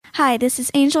Hi, this is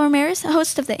Angel Ramirez,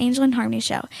 host of the Angel and Harmony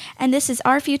Show, and this is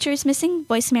Our Future is Missing,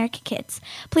 Voice America Kids.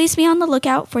 Please be on the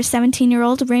lookout for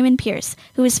 17-year-old Raymond Pierce,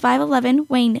 who is 5'11",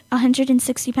 weighing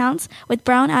 160 pounds, with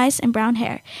brown eyes and brown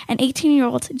hair, and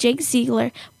 18-year-old Jake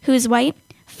Ziegler, who is white,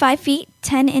 5 feet,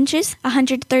 10 inches,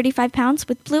 135 pounds,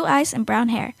 with blue eyes and brown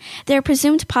hair. They are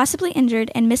presumed possibly injured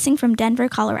and missing from Denver,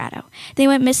 Colorado. They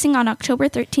went missing on October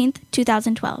 13th,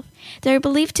 2012. They are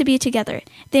believed to be together.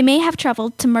 They may have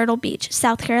traveled to Myrtle Beach,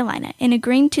 South Carolina, in a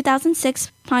green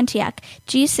 2006 Pontiac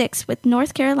G6 with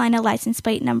North Carolina license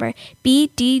plate number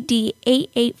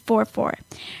BDD8844.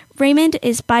 Raymond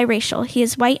is biracial. He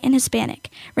is white and Hispanic.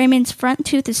 Raymond's front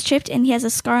tooth is chipped and he has a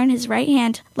scar on his right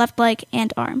hand, left leg,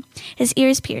 and arm. His ear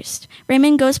is pierced.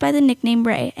 Raymond goes by the nickname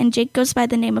Ray, and Jake goes by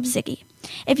the name of Ziggy.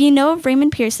 If you know of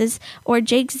Raymond Pierce's or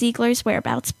Jake Ziegler's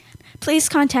whereabouts, please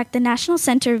contact the National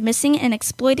Center of Missing and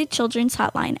Exploited Children's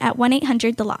Hotline at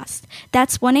 1-800-THE-LOST.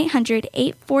 That's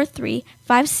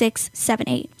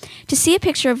 1-800-843-5678. To see a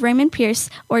picture of Raymond Pierce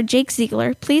or Jake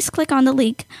Ziegler, please click on the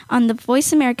link on the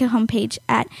Voice America homepage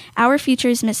at Our Future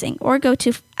is Missing or go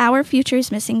to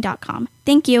OurFutureIsMissing.com.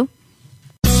 Thank you.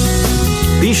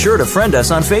 Be sure to friend us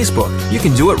on Facebook. You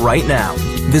can do it right now.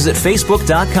 Visit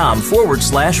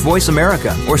Facebook.com/Voice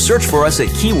America or search for us at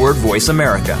keyword Voice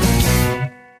America.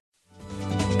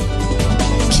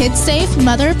 Kids safe,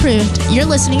 mother approved. You're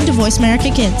listening to Voice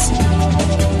America Kids.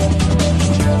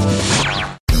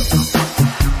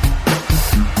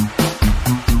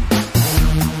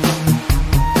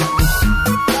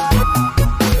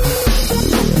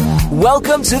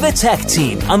 Welcome to the Tech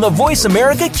Team on the Voice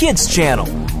America Kids channel.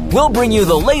 We'll bring you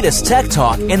the latest tech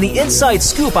talk and the inside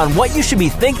scoop on what you should be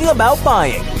thinking about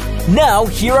buying. Now,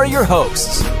 here are your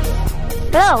hosts.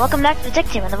 Hello, welcome back to the Tech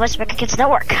Team on the Voice America Kids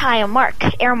Network. Hi, I'm Mark.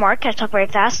 Air Mark, I talk very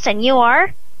fast, and you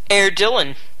are? Air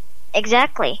Dylan.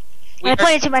 Exactly. I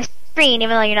pointed to my screen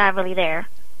even though you're not really there.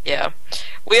 Yeah.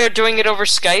 We are doing it over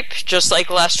Skype, just like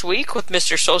last week, with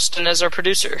Mr. Solston as our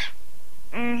producer.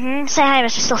 Mm-hmm. Say hi,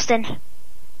 Mr. Solston.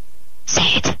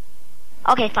 Say it.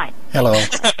 Okay, fine. Hello.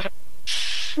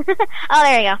 Oh,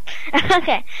 there you go.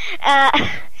 Okay.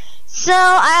 So,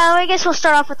 I guess we'll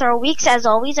start off with our weeks, as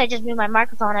always. I just moved my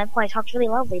microphone and probably talked really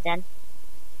lovely then.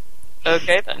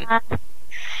 Okay, then.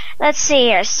 Let's see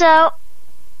here. So,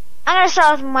 I'm going to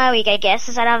start off with my week, I guess,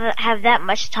 since I don't have that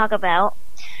much to talk about.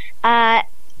 I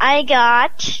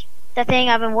got the thing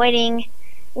I've been waiting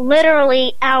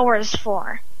literally hours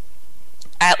for.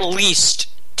 At least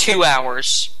 2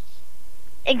 hours.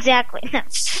 Exactly.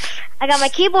 I got my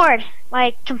keyboard.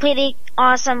 My completely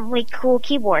awesomely cool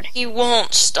keyboard. He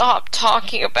won't stop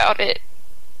talking about it.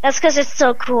 That's because it's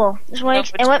so cool. It's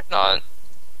what, not.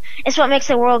 It's what makes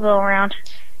the world go around.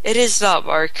 It is not,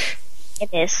 Mark. It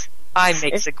is. I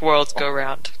make the world go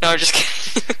round. No, I'm just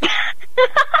kidding.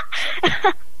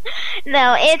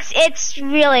 No, it's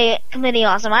really completely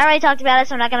awesome. I already talked about it,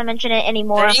 so I'm not going to mention it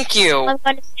anymore. Thank you. All I'm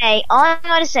going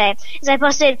to say is I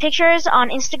posted pictures on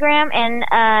Instagram and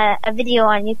a video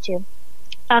on YouTube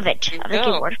of the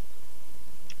keyboard.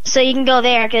 So you can go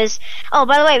there, because, oh,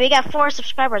 by the way, we got 4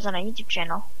 subscribers on our YouTube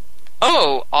channel.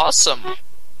 Oh, awesome.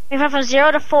 We went from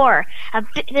 0 to 4.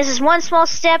 This is one small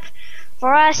step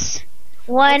for us,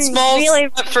 one small really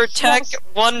step for tech,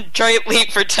 one giant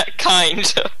leap for tech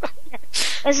kind.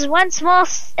 This is one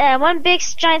big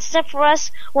giant step for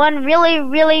us, one really,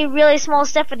 really, really small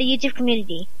step for the YouTube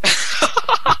community.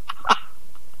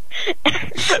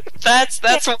 That's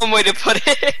one way to put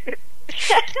it.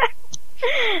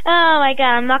 Oh my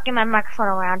god, I'm knocking my microphone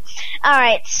around.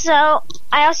 Alright, so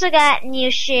I also got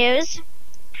new shoes.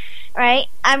 Right?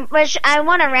 Which I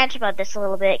want to rant about this a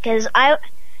little bit, because I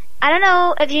don't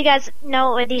know if you guys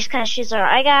know what these kind of shoes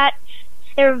are.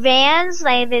 They're Vans,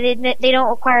 like they don't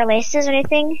require laces or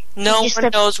anything. No one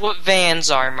knows what Vans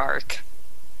are, Mark.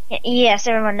 Yes,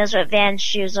 everyone knows what Vans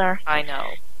shoes are. I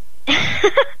know.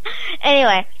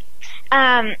 Anyway,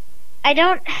 I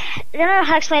don't know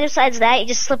how to explain it besides that. You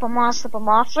just slip them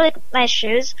off. Really nice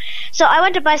shoes. So I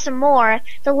went to buy some more.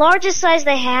 The largest size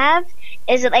they have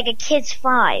is like a kid's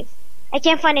 5. I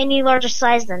can't find any larger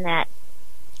size than that.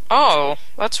 Oh,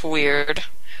 that's weird.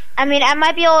 I mean, I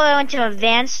might be able to go into a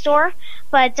Vans store,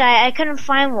 but I couldn't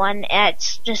find one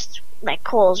at just like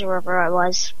Kohl's or wherever I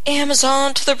was.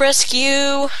 Amazon to the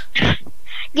rescue.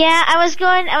 Yeah, I was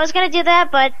gonna do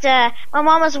that, but my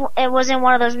mom was in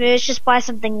one of those moods. Just buy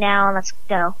something now and let's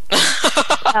go.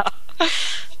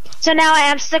 So now I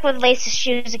am stuck with laces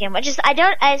shoes again, which is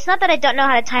it's not that I don't know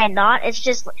how to tie a knot.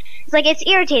 It's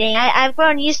irritating. I've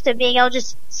grown used to being able to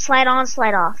just slide on,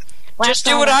 slide off. Just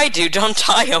do what I do. Don't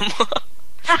tie them.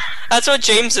 That's what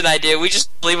James and I do. We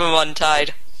just leave them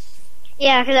untied.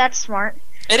 Yeah, because that's smart.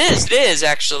 It is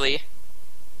actually.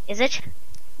 Is it?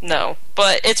 No,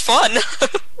 but it's fun.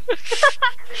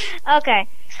 Okay.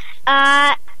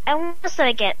 And what else did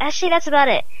I get? Actually, that's about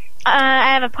it.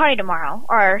 I have a party tomorrow,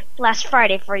 or last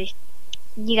Friday for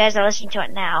you guys that are listening to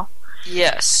it now.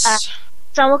 Yes.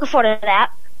 So I'm looking forward to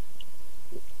that.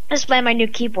 Just playing my new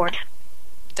keyboard.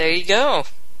 There you go.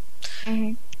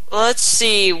 Mm-hmm. Let's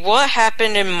see, what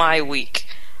happened in my week?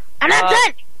 I'm not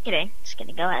done! Kidding. Just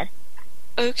kidding, go ahead.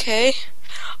 Okay.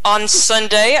 On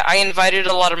Sunday, I invited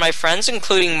a lot of my friends,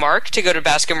 including Mark, to go to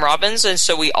Baskin Robbins, and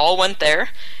so we all went there.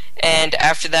 And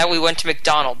after that, we went to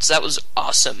McDonald's. That was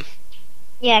awesome.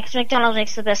 Yeah, because McDonald's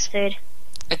makes the best food.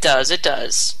 It does, it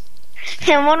does.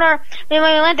 And when we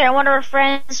went there, one of our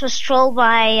friends was trolled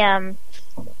by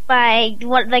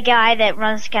the guy that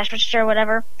runs the cash register or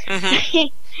whatever.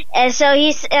 Mm-hmm. And so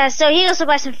he goes to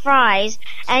buy some fries,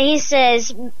 and he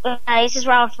says we're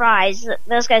out of fries.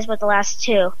 Those guys bought the last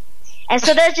two. And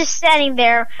so they're just standing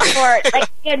there for like a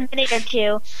good minute or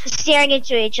two, just staring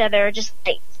into each other, just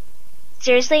like,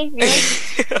 seriously? Really?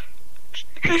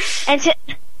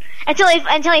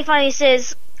 until he finally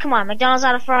says, "Come on, McDonald's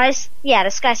out of fries?" Yeah,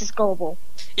 this guy's just gullible.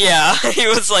 Yeah, he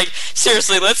was like,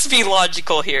 seriously, let's be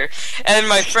logical here. And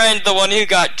my friend, the one who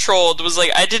got trolled, was like,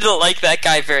 I didn't like that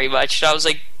guy very much. And I was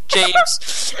like,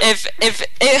 James, if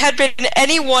it had been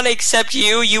anyone except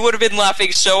you, you would have been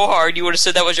laughing so hard, you would have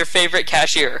said that was your favorite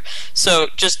cashier. So,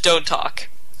 just don't talk.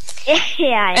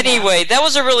 Yeah, Anyway, that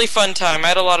was a really fun time. I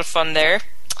had a lot of fun there.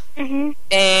 Mm-hmm.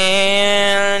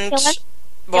 And... What?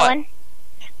 Dylan,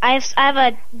 I have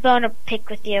a bone to pick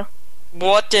with you.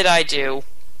 What did I do?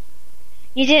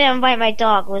 You didn't invite my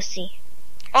dog, Lucy.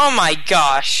 Oh my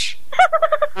gosh.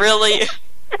 Really?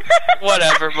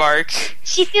 Whatever, Mark.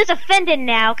 She feels offended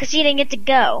now because she didn't get to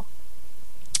go.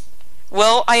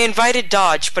 Well, I invited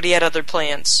Dodge, but he had other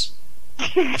plans.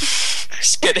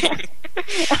 Just kidding.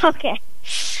 Okay.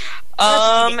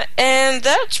 And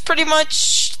that's pretty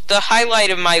much the highlight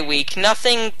of my week.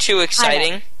 Nothing too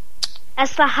exciting.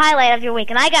 That's the highlight of your week,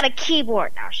 and I got a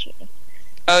keyboard now, shooting.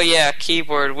 Oh yeah,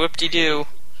 keyboard. Whoop-de-doo.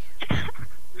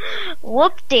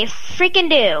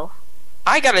 Whoop-de-freaking-doo.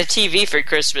 I got a TV for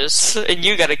Christmas, and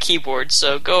you got a keyboard,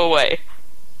 so go away.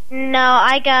 No,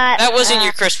 I got... That wasn't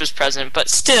your Christmas present, but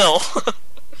still.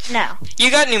 No. You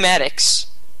got pneumatics.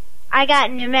 I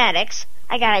got pneumatics.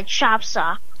 I got a chop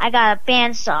saw. I got a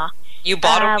bandsaw. You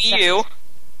bought a Wii U.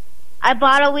 I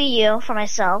bought a Wii U for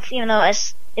myself, even though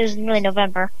it was really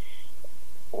November.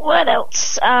 What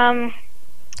else? I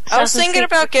was thinking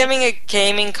about getting a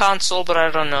gaming console, but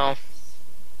I don't know.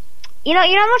 You're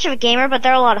not much of a gamer, but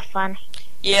they're a lot of fun.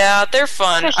 Yeah, they're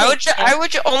fun. I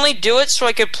would only do it so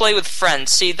I could play with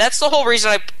friends. See, that's the whole reason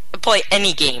I play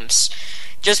any games.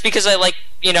 Just because I like,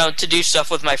 to do stuff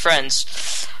with my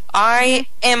friends. I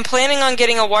am planning on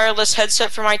getting a wireless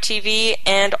headset for my TV,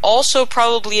 and also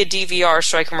probably a DVR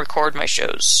so I can record my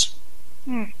shows.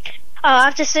 Oh, I'll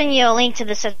have to send you a link to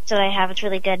the set that I have. It's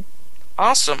really good.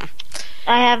 Awesome.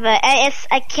 I have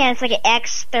it's like an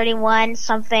X31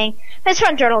 something. It's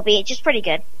from Turtle Beach. It's pretty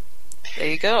good. There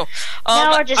you go.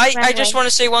 I just want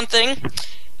to say one thing.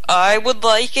 I would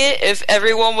like it if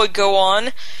everyone would go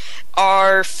on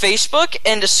our Facebook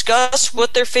and discuss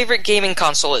what their favorite gaming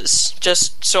console is,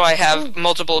 just so I have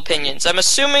multiple opinions. I'm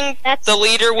assuming the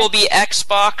leader will be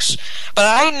Xbox, but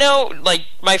I know, like,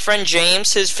 my friend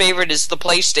James, his favorite is the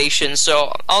PlayStation,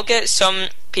 so I'll get some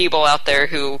people out there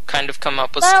who kind of come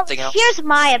up with something else. Here's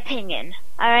my opinion,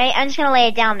 alright? I'm just gonna lay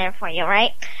it down there for you,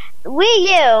 right?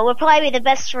 Wii U would probably be the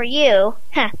best for you.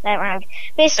 That rhymed.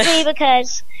 Basically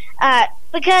because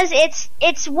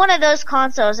it's one of those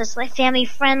consoles that's like family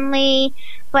friendly,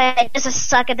 but it doesn't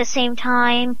suck at the same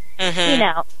time.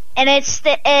 Mm-hmm. And it's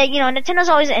Nintendo's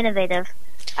always innovative,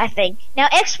 I think. Now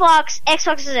Xbox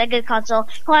is a good console,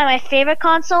 one of my favorite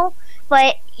console,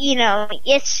 but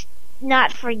it's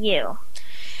not for you.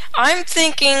 I'm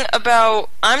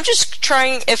just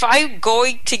trying, if I'm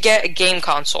going to get a game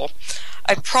console,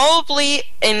 I probably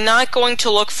am not going to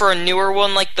look for a newer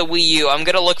one like the Wii U. I'm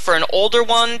going to look for an older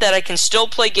one that I can still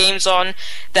play games on,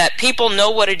 that people know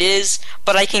what it is,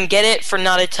 but I can get it for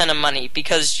not a ton of money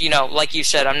because, like you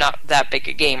said, I'm not that big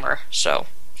a gamer, so.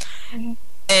 Mm-hmm.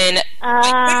 And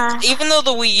even though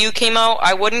the Wii U came out,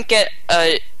 I wouldn't get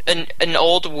an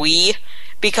old Wii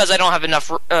because I don't have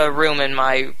enough room in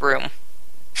my room.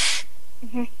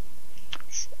 Mm-hmm.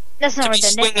 That's not to be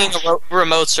swinging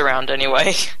remotes around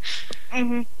anyway.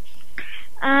 Mm-hmm.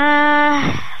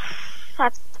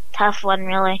 That's a tough one,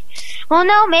 really. Well,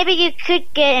 no, maybe you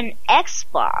could get an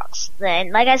Xbox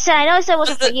then. Like I said, I know I said it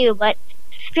wasn't for you, but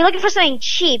if you're looking for something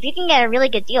cheap, you can get a really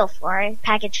good deal for a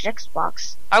packaged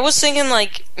Xbox. I was thinking,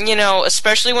 like,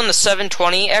 especially when the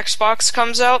 720 Xbox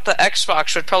comes out, the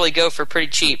Xbox would probably go for pretty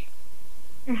cheap.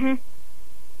 Mm-hmm.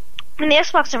 And the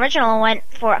Xbox original went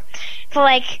for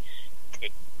like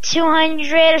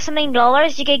 $200 or something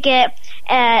dollars. You could get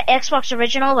Xbox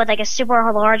original with like a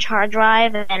super large hard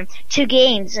drive and 2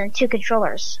 games and 2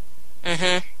 controllers.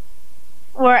 Mm-hmm.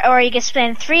 Or you could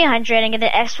spend $300 and get the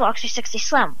Xbox 360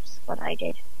 Slim. That's what I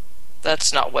did.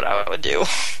 That's not what I would do.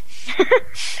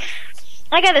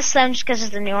 I got the Slim just because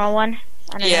it's the newer one.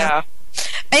 I don't know.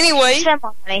 Anyway, Spend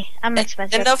more money. I'm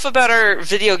expensive. Enough about our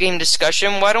video game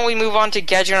discussion. Why don't we move on to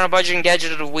Gadget on a Budget and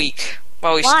Gadget of the Week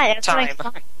while we Why? still have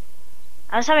time?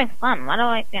 I was having fun. Why do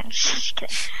I... Yeah, just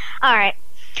kidding. Alright.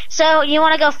 So, you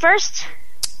want to go first?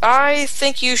 I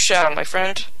think you shall, my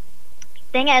friend.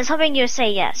 Dang it, I was hoping you would say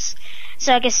yes.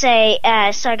 So I could say,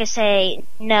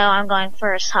 no, I'm going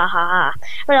first, ha ha ha.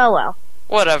 But oh well.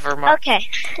 Whatever, Mark. Okay.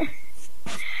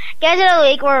 Gadget of the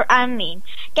Week,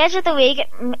 Gadget of the Week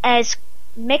is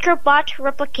MakerBot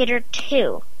Replicator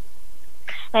 2.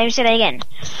 Let me say that again.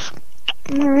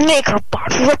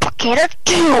 MakerBot Replicator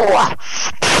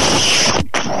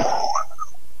 2!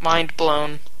 Mind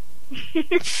blown. You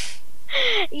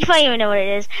probably even know what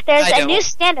it is. There's a new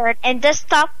standard in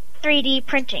desktop 3D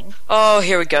printing. Oh,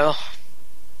 here we go.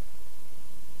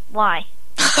 Why?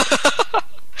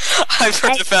 I've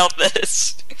heard about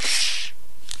this.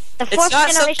 The It's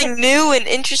not generation something new and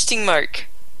interesting, Mark.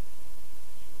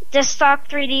 desktop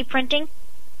 3D printing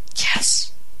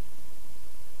Yes.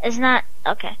 is not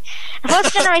okay. The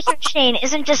 4th generation machine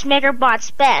isn't just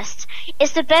MakerBot's best;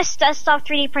 it's the best desktop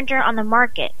 3D printer on the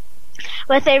market.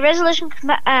 With a resolution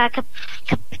capability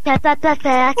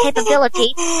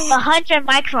of 100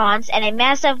 microns and a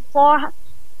massive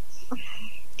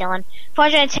 410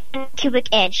 cubic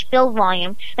inch build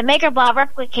volume, the MakerBot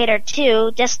Replicator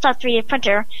 2 desktop 3D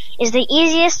printer is the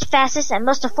easiest, fastest, and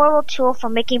most affordable tool for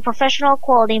making professional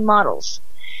quality models.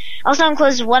 Also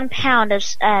includes 1 pound of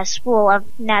spool of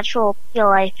natural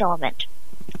PLA filament.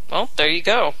 Well, there you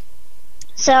go.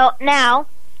 So now,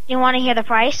 you want to hear the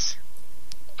price?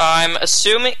 I'm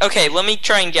assuming... Okay, let me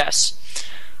try and guess.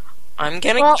 I'm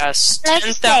gonna guess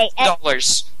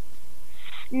 $10,000.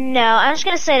 No, I'm just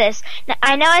gonna say this. Now,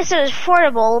 I know I said it was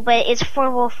affordable, but it's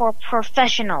affordable for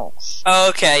professionals.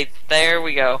 Okay, there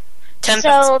we go.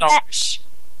 $10,000.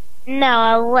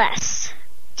 No, less.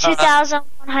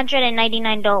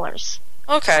 $2,199.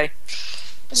 Okay.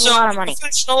 That's a lot of money.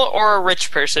 Professional or a rich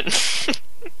person?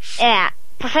 Yeah,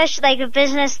 professional, like a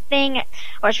business thing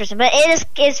or a person, but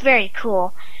it's very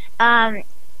cool. I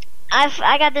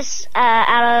got this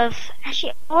out of, actually,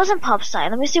 it wasn't PopSci.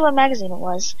 Let me see what magazine it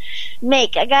was.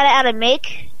 Make. I got it out of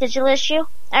Make, digital issue.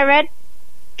 I read.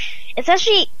 It's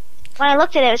actually, when I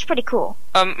looked at it, it was pretty cool.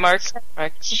 Mark.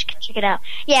 Just check it out.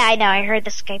 Yeah, I know. I heard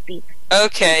the Skype beep.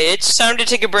 Okay, it's time to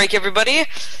take a break, everybody.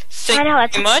 Thank you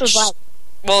very much.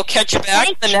 We'll catch you back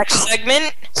in the next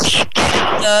segment.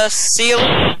 See you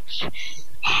later.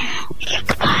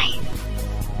 Goodbye.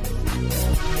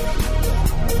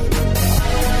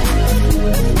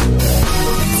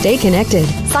 Stay connected.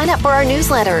 Sign up for our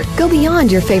newsletter. Go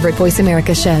beyond your favorite Voice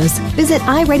America shows. Visit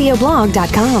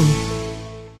iradioblog.com.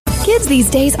 Kids these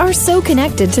days are so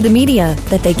connected to the media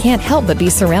that they can't help but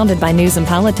be surrounded by news and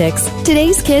politics.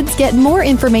 Today's kids get more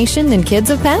information than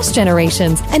kids of past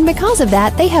generations, and because of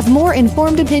that, they have more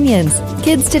informed opinions.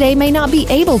 Kids today may not be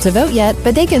able to vote yet,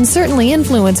 but they can certainly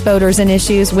influence voters and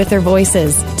issues with their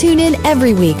voices. Tune in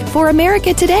every week for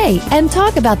America Today and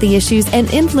talk about the issues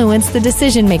and influence the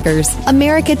decision makers.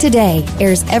 America Today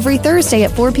airs every Thursday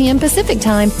at 4 p.m. Pacific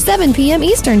Time, 7 p.m.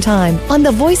 Eastern Time on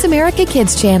the Voice America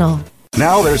Kids channel.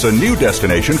 Now there's a new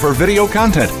destination for video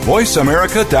content,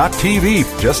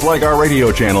 VoiceAmerica.tv. Just like our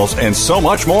radio channels and so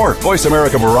much more. Voice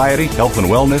America Variety, Health and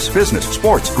Wellness, Business,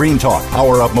 Sports, Green Talk,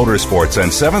 Power Up Motorsports,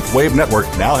 and Seventh Wave Network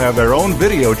now have their own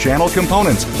video channel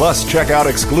components. Plus, check out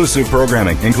exclusive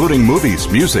programming, including movies,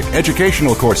 music,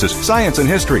 educational courses, science and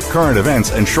history, current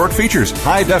events, and short features.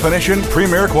 High-definition,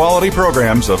 premier quality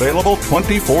programs available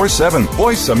 24/7.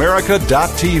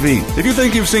 VoiceAmerica.tv. If you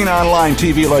think you've seen online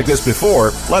TV like this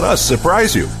before, let us surprise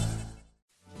you.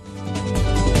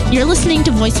 You're listening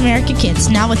to Voice America Kids,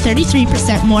 now with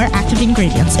 33% more active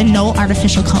ingredients and no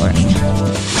artificial coloring.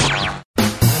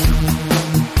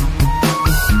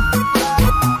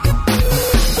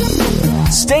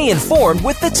 Stay informed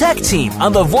with the Tech Team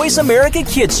on the Voice America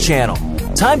Kids channel.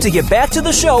 Time to get back to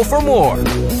the show for more.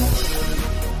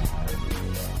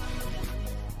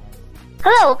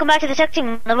 Hello, welcome back to the Tech Team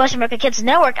on the Voice America Kids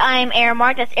Network. I'm Air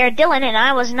Mark, that's Air Dylan, and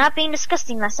I was not being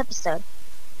disgusting last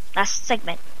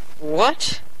segment.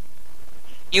 What?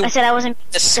 You I said I wasn't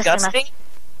disgusting?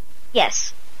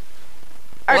 Yes.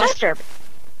 Or What? disturbing.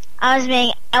 I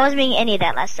wasn't being any of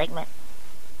that last segment.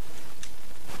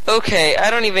 Okay, I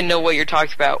don't even know what you're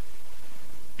talking about.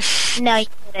 No, you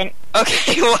didn't.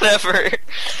 Okay, whatever.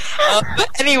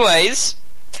 But anyways,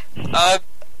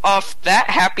 off that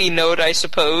happy note, I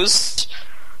suppose,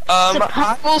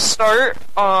 I will start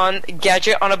on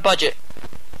Gadget on a Budget.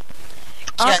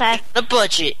 Okay. Gadget on a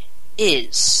Budget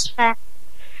is Okay.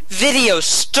 Video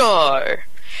Star.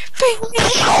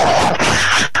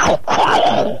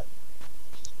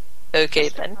 Okay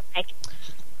then.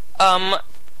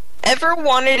 Ever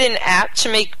wanted an app to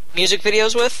make music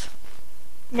videos with?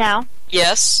 No.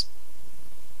 Yes.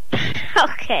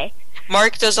 Okay.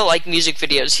 Mark doesn't like music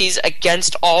videos. He's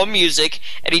against all music,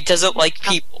 and he doesn't like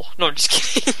people. No, I'm just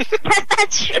kidding.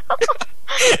 That's true.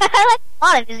 I like a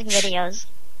lot of music videos.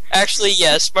 Actually,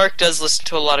 yes, Mark does listen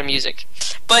to a lot of music.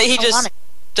 But he just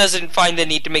doesn't find the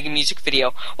need to make a music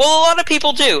video. Well, a lot of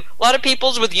people do. A lot of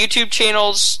people's with YouTube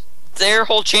channels, their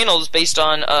whole channel is based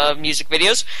on music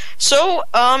videos. So,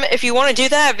 if you want to do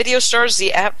that, Video Star is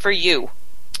the app for you.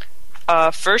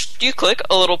 First, you click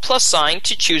a little plus sign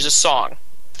to choose a song.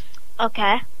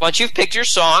 Okay. Once you've picked your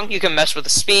song, you can mess with the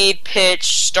speed,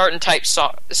 pitch, start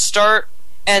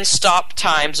and stop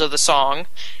times of the song,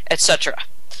 etc.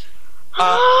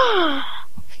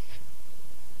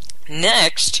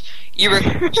 Next, you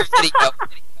record your video.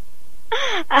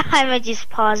 I might just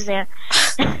pause there.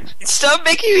 Stop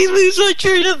making me lose my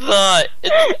train of thought.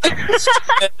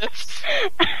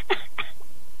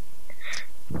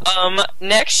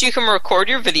 Next, you can record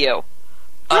your video.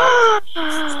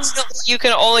 You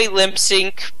can only lip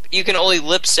sync. You can only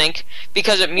lip sync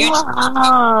because it mutes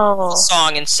the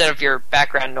song instead of your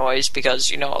background noise.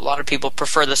 Because a lot of people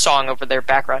prefer the song over their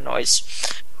background noise.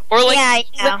 Or what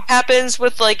happens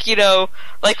with like we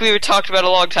were talked about a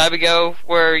long time ago,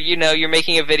 where you're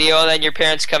making a video and then your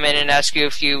parents come in and ask you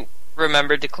if you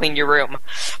remembered to clean your room.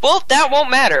 Well, that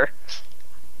won't matter.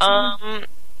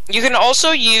 You can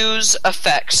also use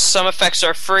effects. Some effects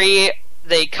are free.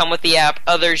 They come with the app.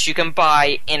 Others you can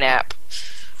buy in-app.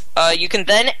 You can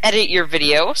then edit your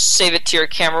video, save it to your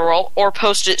camera roll, or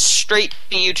post it straight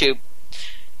to YouTube.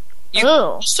 You can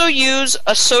also use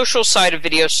a social side of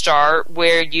Video Star,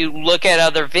 where you look at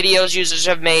other videos users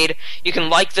have made. You can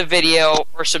like the video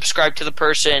or subscribe to the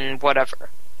person,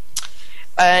 whatever.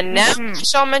 And now,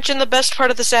 I'll mention the best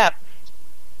part of this app.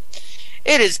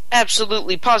 It is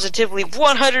absolutely, positively,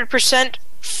 100%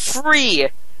 free.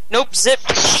 Nope, zip.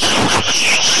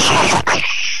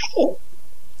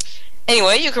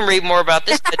 Anyway, you can read more about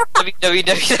this at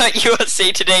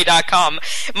www.usatoday.com.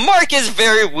 Mark is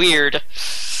very weird.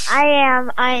 I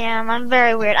am. I'm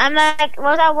very weird. I'm like,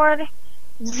 what was that word?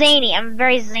 Zany. I'm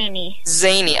very zany.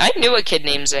 Zany. I knew a kid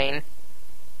named Zane.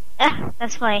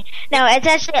 That's funny. No, it's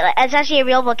actually a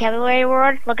real vocabulary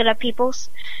word. Look it up, peoples.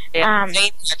 Yeah,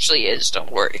 Zane actually is.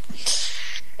 Don't worry.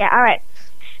 Yeah. All right.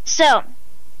 So,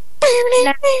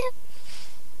 now,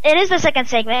 it is the second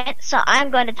segment, so I'm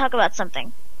going to talk about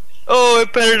something. Oh,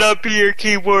 it better not be your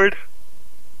keyboard.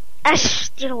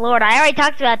 Dear Lord, I already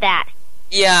talked about that.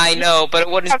 Yeah, I know, but it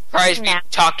wouldn't surprise me if you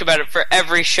talked about it for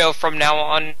every show from now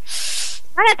on. I'm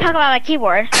going to talk about my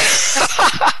keyboard.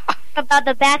 About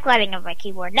the backlighting of my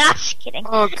keyboard. No, I'm just kidding.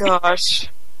 Oh, gosh.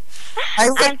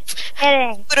 I'm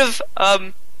kidding.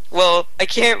 Well, I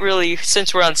can't really,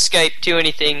 since we're on Skype, do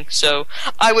anything, so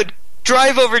I would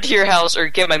drive over to your house, or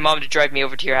get my mom to drive me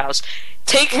over to your house,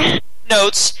 take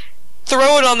notes,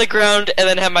 throw it on the ground, and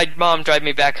then have my mom drive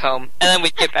me back home, and then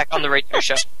we'd get back on the radio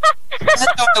show. That's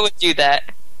how I would do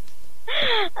that.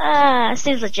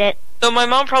 Seems legit. So my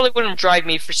mom probably wouldn't drive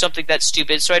me for something that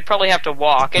stupid, so I'd probably have to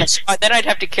walk, and so then I'd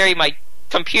have to carry my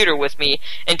computer with me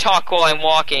and talk while I'm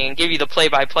walking, and give you the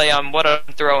play-by-play on what I'm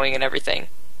throwing and everything.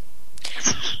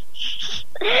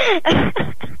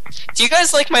 Do you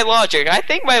guys like my logic? I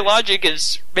think my logic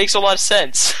makes a lot of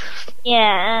sense.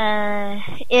 Yeah,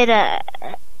 it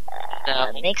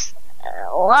makes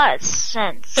a lot of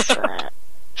sense.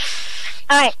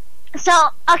 Alright, so,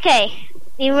 okay.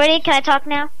 You ready? Can I talk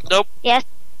now? Nope. Yes?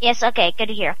 Yes, okay, good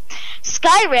to hear.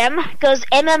 Skyrim goes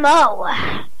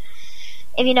MMO.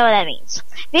 If you know what that means.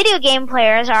 Video game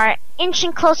players are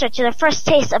inching closer to the first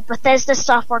taste of Bethesda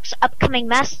Softworks' upcoming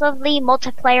massively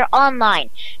multiplayer online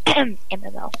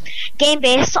MMO game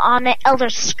based on the Elder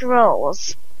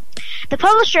Scrolls. The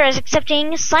publisher is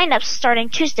accepting sign-ups starting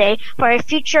Tuesday for a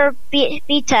future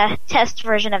beta test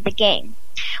version of the game,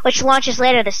 which launches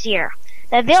later this year.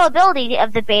 The availability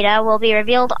of the beta will be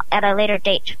revealed at a later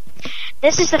date.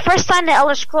 This is the first time that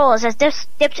Elder Scrolls has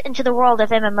dipped into the world of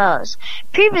MMOs.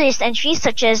 Pre-release entries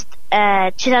such as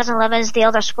 2011's The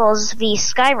Elder Scrolls V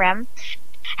Skyrim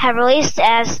have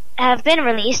been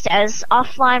released as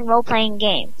offline role-playing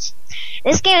games.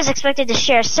 This game is expected to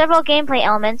share several gameplay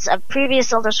elements of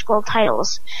previous Elder Scrolls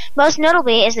titles. Most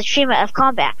notably is the treatment of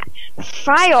combat.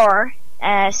 Fryor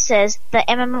says the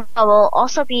MMO will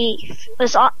also be...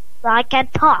 I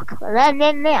can't talk.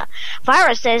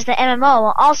 Fryor says the MMO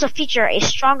will also feature a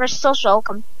stronger social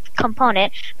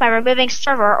component by removing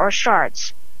server or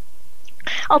shards.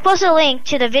 I'll post a link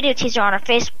to the video teaser on our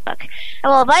Facebook. I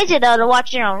will advise you, though, to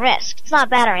watch your own risk. It's not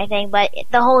bad or anything, but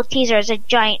the whole teaser is a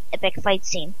giant epic fight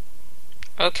scene.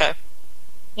 Okay.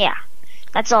 Yeah.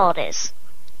 That's all it is.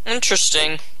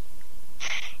 Interesting.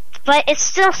 But it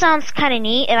still sounds kind of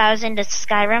neat if I was into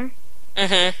Skyrim.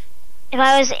 Mm-hmm. If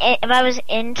I was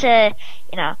into,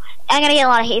 I'm gonna get a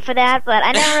lot of hate for that, but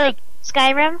I never really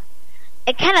Skyrim.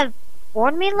 It kind of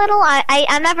bored me a little.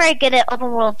 I'm not very good at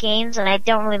open world games, and I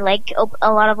don't really like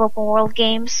a lot of open world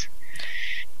games.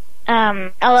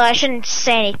 Although I shouldn't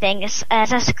say anything.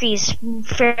 Assassin's Creed is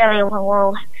fairly open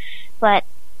world, but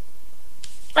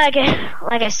like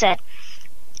I said,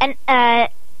 and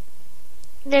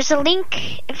there's a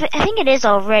link. I think it is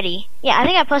already. Yeah, I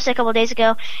think I posted a couple of days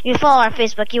ago. If you follow our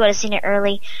Facebook, you would have seen it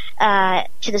early. To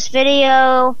this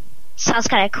video, sounds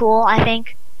kind of cool. I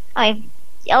think.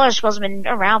 Elder Scrolls have been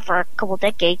around for a couple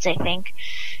decades, I think.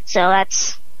 So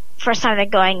that's first time they're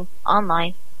going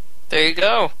online. There you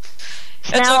go.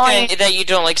 So It's okay that you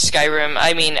don't like Skyrim.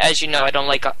 I mean, as you know, I don't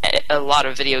like a lot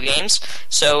of video games,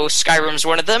 so Skyrim's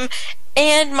one of them.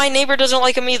 And my neighbor doesn't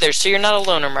like them either, so you're not a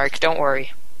loner, Mark. Don't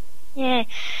worry. Yeah.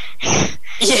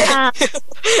 Yeah.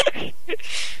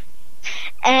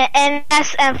 And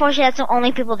that's, unfortunately, that's the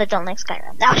only people that don't like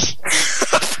Skyrim.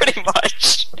 Pretty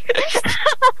much.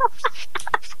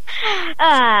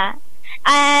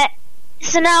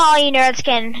 So now all you nerds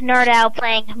can nerd out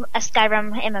playing a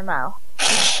Skyrim MMO.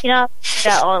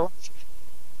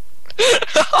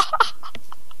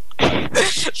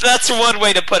 That's one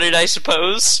way to put it, I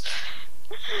suppose.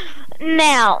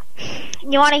 Now,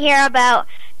 you want to hear about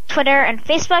Twitter and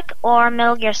Facebook or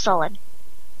Metal Gear Solid?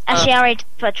 Actually, I already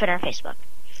put Twitter and Facebook.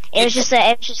 It was just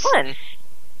fun.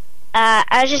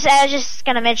 I was just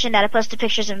gonna mention that I posted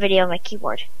pictures and video of my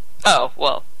keyboard. Oh,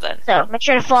 well, then. So, make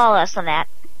sure to follow us on that.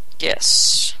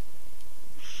 Yes.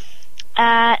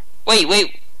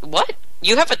 Wait, what?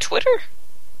 You have a Twitter?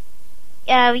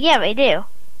 Yeah, we do.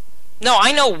 No,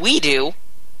 I know we do.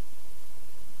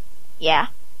 Yeah.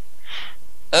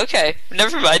 Okay,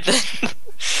 never mind then.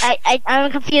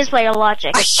 I'm confused by your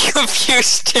logic. I'm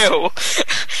confused too.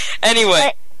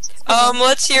 Anyway,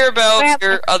 let's hear about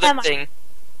your other thing.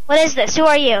 What is this? Who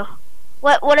are you?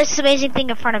 What is this amazing thing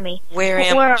in front of me? Where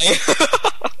am I?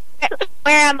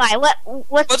 Where am I?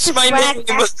 What's this my name?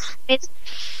 What's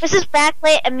this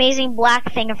backlit amazing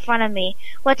black thing in front of me?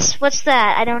 What's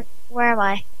that? Where am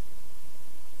I?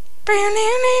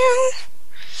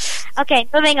 Okay,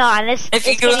 moving on. If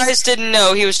you guys didn't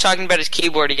know, he was talking about his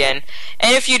keyboard again.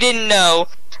 And if you didn't know,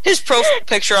 his profile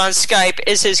picture on Skype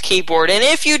is his keyboard. And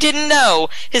if you didn't know,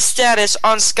 his status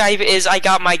on Skype is I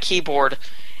got my keyboard.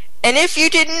 And if you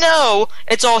didn't know,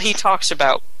 it's all he talks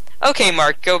about. Okay,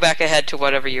 Mark, go back ahead to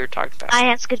whatever you were talking about. I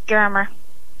ask good grammar.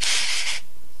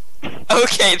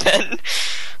 Okay, then.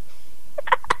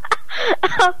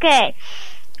 Okay.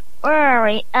 Where are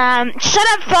we? Shut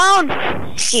up, phone!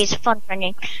 Jeez, phone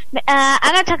ringing.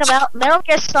 I'm gonna talk about Metal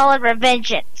Gear Solid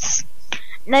Revengeance.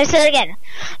 Now, say it again.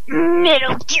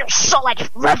 Metal Gear Solid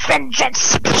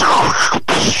Revengeance!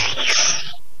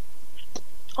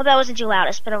 Oh, that wasn't too loud.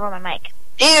 I spit over my mic.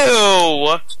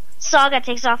 Ew! Saga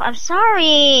takes off. I'm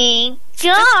sorry.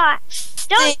 God!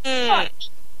 Don't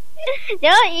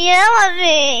yell at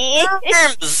me!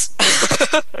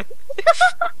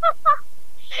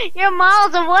 You're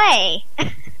miles away.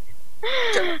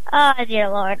 Oh, dear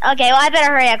Lord. Okay, well, I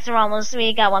better hurry up because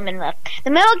we got 1 minute left.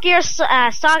 The Metal Gear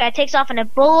saga takes off in a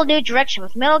bold new direction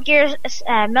with Metal Gear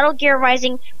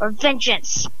Rising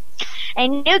Revengeance. A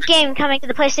new game coming to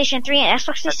the PlayStation 3 and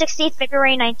Xbox 360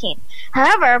 February 19th.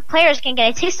 However, players can get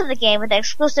a taste of the game with an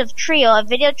exclusive trio of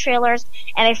video trailers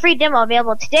and a free demo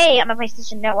available today on my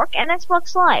PlayStation Network and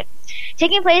Xbox Live.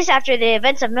 Taking place after the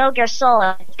events of Metal Gear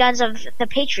Solid, Guns of the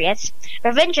Patriots,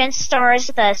 Revengeance stars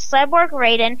the cyborg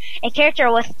Raiden, a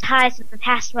character with ties to the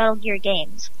past Metal Gear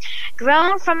games.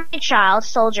 Grown from a child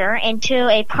soldier into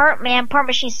a part man, part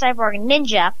machine cyborg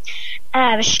ninja,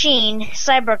 machine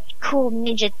cyborg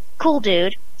cool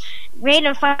dude,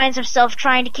 Raiden finds himself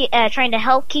trying to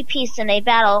help keep peace in a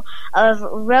battle of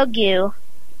Rogue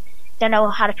don't know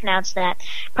how to pronounce that.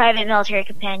 Private military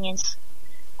companions.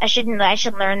 I should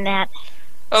learn that.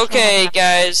 Okay,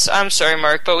 guys, I'm sorry,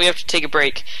 Mark, but we have to take a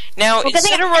break. Now,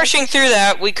 instead of rushing through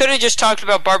that, we could have just talked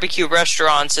about barbecue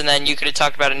restaurants, and then you could have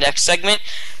talked about a next segment.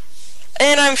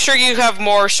 And I'm sure you have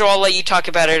more, so I'll let you talk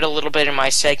about it a little bit in my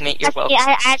segment. You're welcome.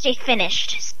 I actually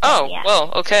finished. So, oh, yeah.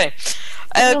 well, okay.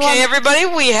 Okay, everybody,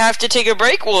 we have to take a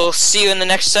break. We'll see you in the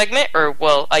next segment. Or,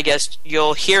 well, I guess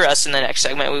you'll hear us in the next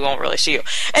segment. We won't really see you.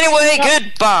 Anyway,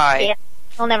 goodbye. Yeah.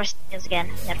 We'll never see us again.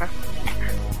 Never.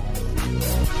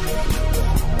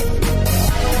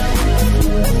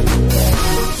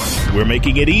 We're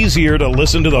making it easier to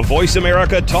listen to the Voice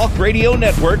America Talk Radio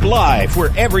Network live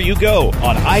wherever you go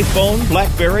on iPhone,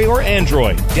 BlackBerry, or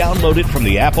Android. Download it from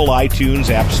the Apple iTunes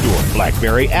App Store,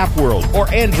 BlackBerry App World,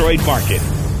 or Android Market.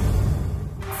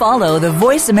 Follow the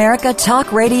Voice America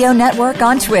Talk Radio Network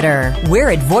on Twitter. We're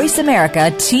at Voice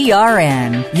America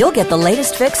TRN. You'll get the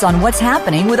latest fix on what's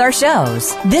happening with our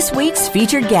shows, this week's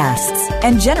featured guests,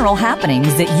 and general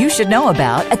happenings that you should know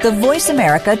about at the Voice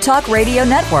America Talk Radio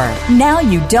Network. Now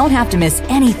you don't have to miss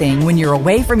anything when you're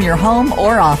away from your home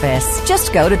or office.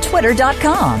 Just go to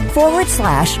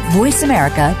twitter.com/Voice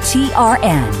America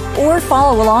TRN or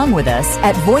follow along with us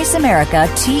at Voice America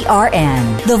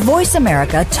TRN. The Voice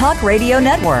America Talk Radio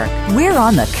Network. We're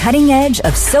on the cutting edge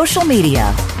of social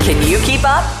media. Can you keep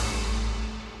up?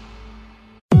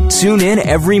 Tune in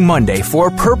every Monday for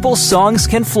Purple Songs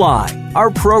Can Fly. Our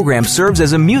program serves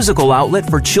as a musical outlet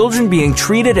for children being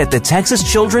treated at the Texas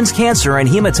Children's Cancer and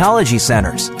Hematology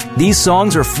Centers. These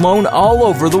songs are flown all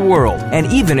over the world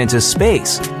and even into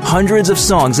space. Hundreds of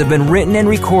songs have been written and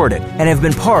recorded and have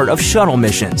been part of shuttle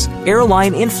missions,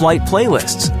 airline in-flight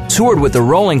playlists, toured with the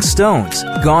Rolling Stones,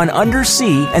 gone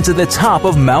undersea and to the top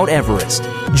of Mount Everest.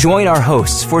 Join our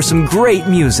hosts for some great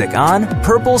music on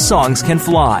Purple Songs Can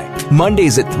Fly,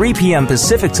 Mondays at 3 p.m.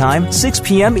 Pacific Time, 6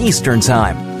 p.m. Eastern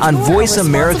Time on Voice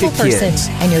America Kids.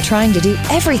 And you're trying to do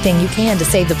everything you can to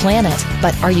save the planet.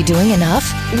 But are you doing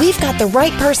enough? We've got the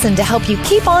right person to help you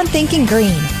keep on thinking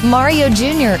green. Mario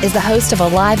Jr. is the host of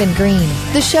Alive and Green.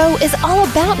 The show is all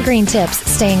about green tips,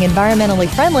 staying environmentally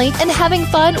friendly, and having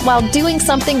fun while doing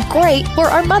something great for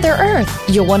our Mother Earth.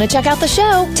 You'll want to check out the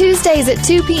show Tuesdays at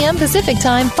 2 p.m. Pacific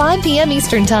Time, 5 p.m.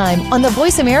 Eastern Time on the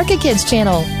Voice America Kids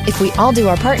channel. If we all do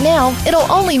our part now,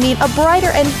 it'll only mean a brighter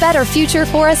and better future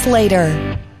for us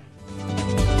later.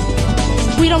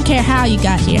 We don't care how you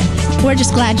got here. We're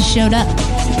just glad you showed up.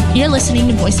 You're listening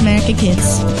to Voice America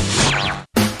Kids.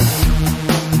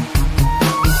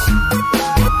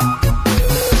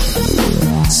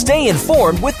 Stay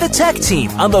informed with the Tech Team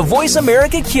on the Voice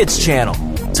America Kids channel.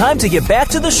 Time to get back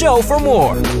to the show for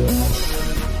more.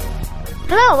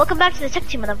 Hello, welcome back to the Tech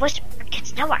Team on the Voice America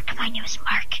Kids Network. My name is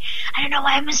Mark. I don't know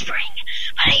why I'm whispering,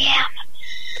 but I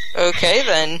am. Okay,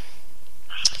 then.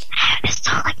 I have to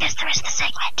talk like this the rest of the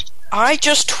segment. I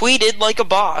just tweeted like a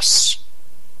boss.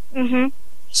 Mm-hmm.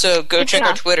 So go check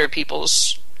our Twitter,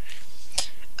 peoples.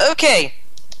 Okay.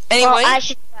 Anyway. Well, I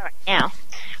should do that right now.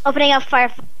 Opening up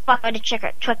Firefox to check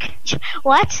our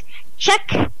What?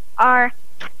 Check our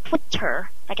Twitter.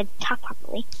 If I can talk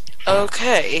properly.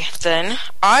 Okay, then.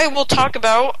 I will talk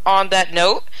about, on that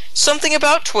note, something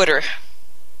about Twitter.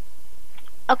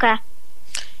 Okay.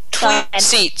 Tweet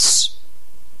seats.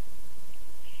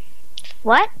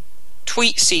 What?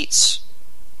 Tweet seats.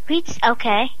 Tweets?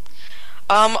 Okay.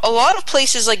 A lot of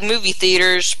places like movie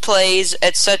theaters, plays,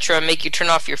 etc. make you turn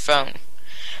off your phone.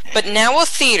 But now a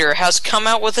theater has come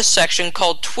out with a section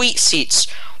called Tweet Seats,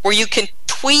 where you can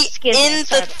tweet in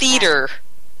the theater.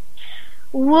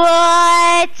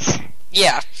 What?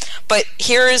 Yeah, but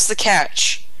here is the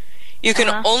catch. You can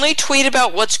only tweet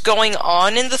about what's going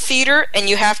on in the theater, and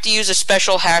you have to use a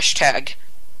special hashtag.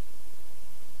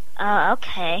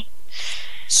 Okay.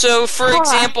 So, for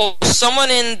example, someone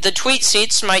in the tweet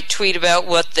seats might tweet about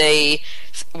what they...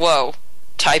 Whoa,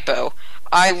 typo.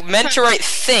 I meant to write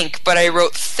think, but I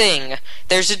wrote thing.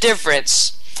 There's a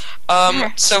difference.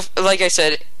 So, like I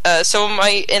said, someone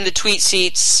might, in the tweet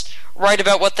seats, write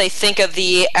about what they think of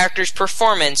the actor's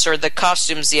performance or the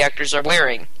costumes the actors are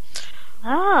wearing.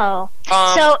 Oh.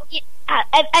 So,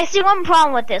 I see one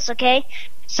problem with this, okay?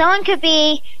 Someone could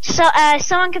be,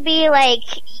 like,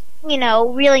 you know,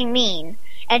 really mean.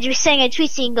 And you're saying a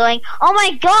tweet scene going, oh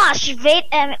my gosh,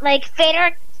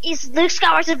 Vader is Luke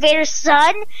Skywalker Vader's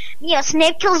son? You know,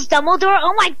 Snape kills Dumbledore?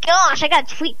 Oh my gosh, I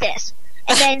gotta tweet this.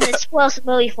 And then it spoils the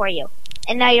movie for you.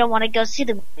 And now you don't want to go see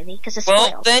the movie because it's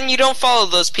spoiled. Well, then you don't follow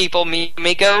those people,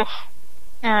 Miko.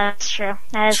 That's true.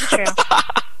 That is true.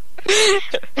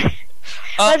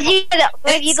 But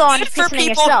if you go on to for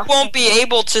people who won't be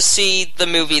able to see the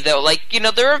movie, though. Like, you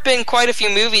know, there have been quite a few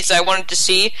movies I wanted to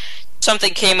see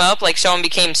something came up, like someone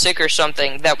became sick or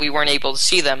something, that we weren't able to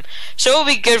see them. So it would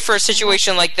be good for a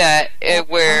situation like that,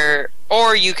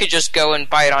 or you could just go and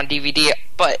buy it on DVD.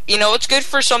 But, it's good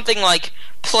for something like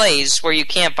plays, where you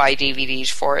can't buy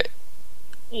DVDs for it.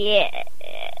 Yeah,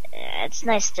 it's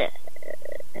nice to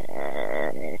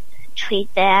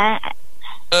tweet that.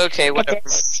 Okay, whatever.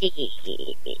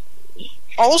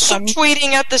 Also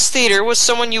tweeting at this theater was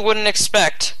someone you wouldn't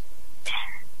expect.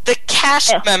 The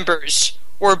cast members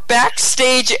were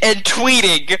backstage and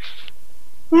tweeting.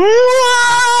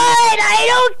 What? I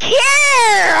don't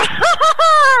care!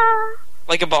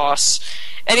 Like a boss.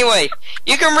 Anyway,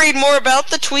 you can read more about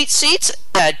the tweet seats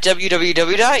at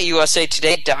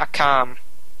www.usatoday.com.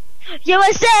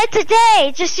 USA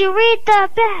Today! Just you read the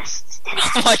best.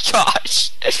 Oh my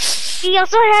gosh. We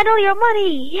also handle your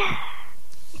money.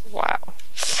 Wow.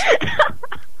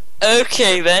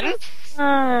 Okay, then.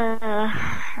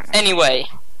 Anyway,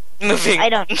 moving. I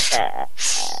don't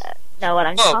know what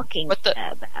I'm talking about.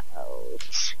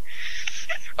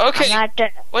 Okay. I'm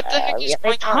not, what the heck is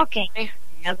really going talking on?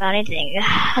 about anything.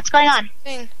 What's going on?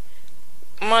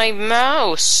 My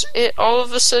mouse. It all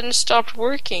of a sudden stopped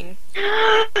working.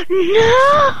 No!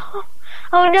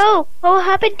 Oh no! What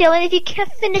happened, Dylan? If you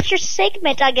can't finish your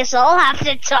segment, I guess I'll have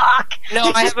to talk. No,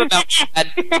 I have a mouse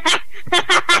pad. I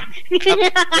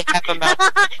have a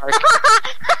mouse pad,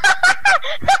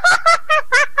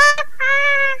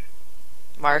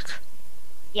 Mark.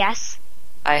 Yes?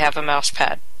 I have a mouse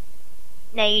pad.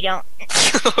 No, you don't.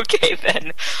 Okay,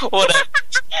 then. Whatever.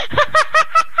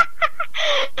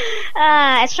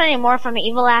 It's turning more from an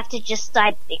evil laugh to just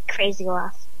a crazy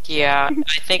laugh. Yeah,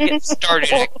 I think it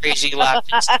started a crazy laugh.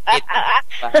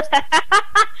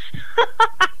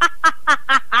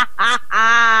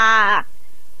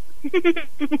 You're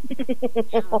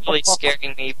really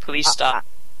scaring me. Please stop.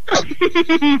 February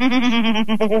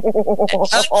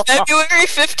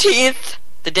 15th,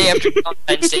 the day after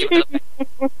Valentine's Day.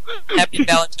 Happy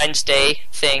Valentine's Day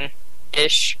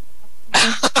thing-ish.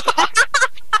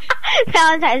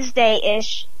 Valentine's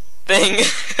Day-ish. Thing.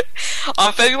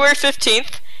 On February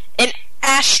 15th, an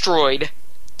asteroid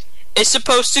is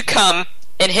supposed to come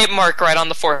and hit Mark right on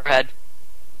the forehead.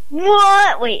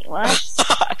 What? Wait, what?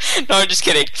 No, I'm just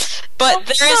kidding. But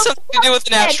there is something to do with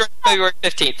an asteroid on February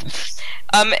 15th.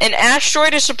 An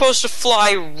asteroid is supposed to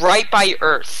fly right by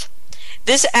Earth.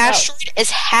 This asteroid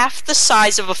is half the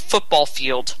size of a football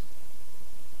field.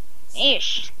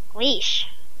 Ish. Leash.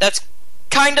 That's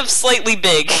kind of slightly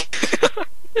big.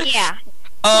 Yeah.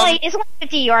 It's only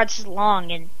 50 yards long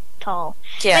and tall.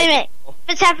 Yeah. Wait a minute.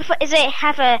 Is it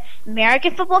half a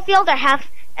American football field or half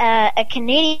a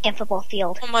Canadian football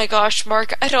field? Oh my gosh,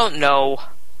 Mark, I don't know.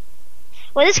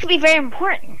 Well, this could be very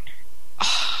important.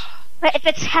 But if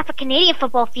it's half a Canadian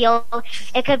football field,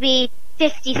 it could be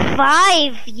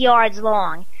 55 yards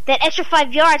long. That extra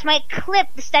 5 yards might clip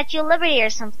the Statue of Liberty or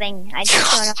something. I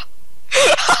just don't know.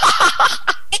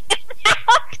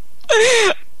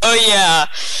 Oh yeah.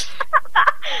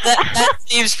 That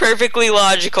seems perfectly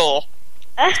logical.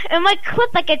 It might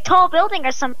clip like a tall building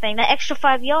or something, that extra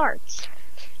 5 yards.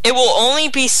 It will only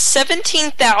be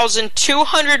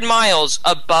 17,200 miles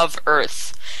above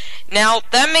Earth. Now,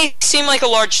 that may seem like a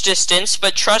large distance,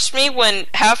 but trust me, when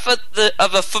half of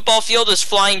a football field is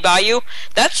flying by you,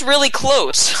 that's really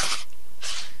close.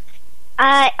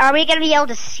 Are we going to be able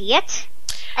to see it?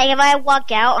 Like, if I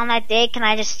walk out on that day, can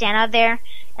I just stand out there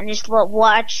and just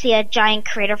watch the giant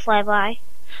crater fly by?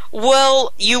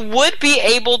 Well, you would be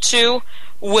able to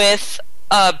with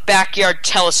a backyard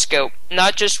telescope,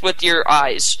 not just with your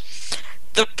eyes.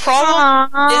 The problem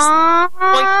is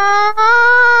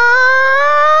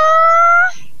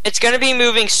it's going to be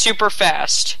moving super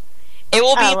fast. It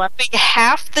will be moving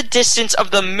half the distance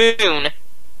of the moon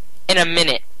in a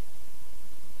minute.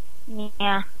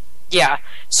 Yeah. Yeah.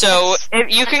 So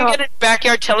you can get a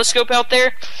backyard telescope out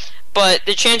there, but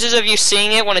the chances of you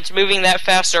seeing it when it's moving that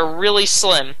fast are really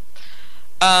slim.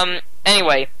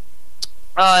 Anyway,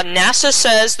 NASA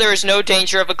says there is no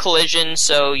danger of a collision,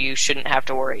 so you shouldn't have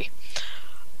to worry.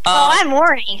 I'm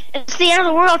worried. It's the end of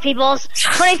the world, people. It's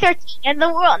 2013, end of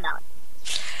the world now.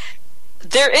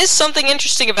 There is something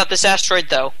interesting about this asteroid,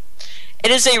 though.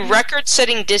 It is a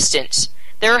record-setting distance.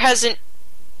 There hasn't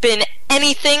been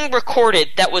anything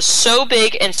recorded that was so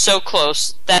big and so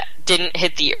close that didn't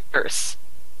hit the Earth.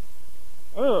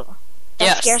 Ooh.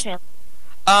 That scares me.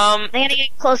 They're gonna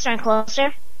get closer and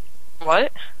closer?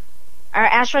 What? Are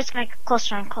asteroids gonna get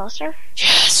closer and closer?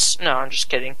 Yes. No, I'm just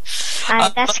kidding.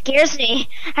 That scares me.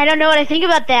 I don't know what I think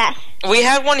about that. We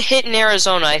had one hit in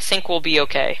Arizona. I think we'll be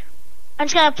okay. I'm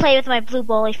just gonna play with my blue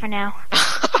bully for now.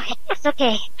 Okay. It's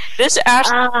okay. This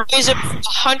asteroid weighs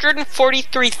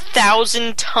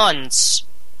 143,000 tons.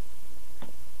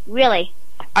 Really?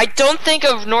 I don't think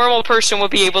a normal person would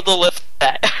be able to lift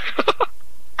that.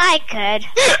 I could.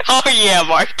 Oh yeah,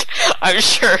 Mark. I'm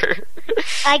sure.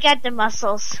 I got the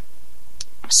muscles.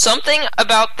 Something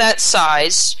about that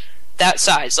size,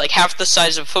 like half the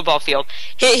size of a football field,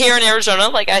 hit here in Arizona,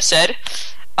 like I said,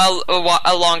 a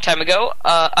long time ago,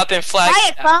 up in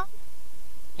Flagstaff. Quiet phone?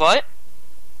 What?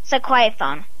 It's a quiet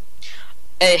phone.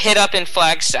 It hit up in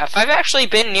Flagstaff. I've actually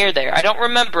been near there. I don't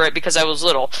remember it because I was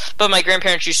little, but my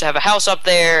grandparents used to have a house up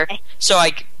there, so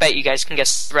I bet you guys can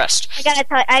guess the rest.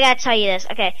 I gotta tell you this.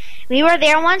 Okay, we were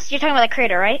there once. You're talking about the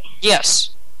crater, right?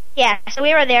 Yes. Yeah. So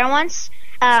we were there once.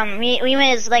 We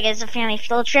went as a family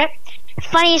field trip.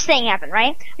 Funniest thing happened,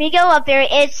 right? When you go up there,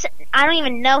 I don't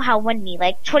even know how windy,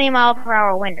 like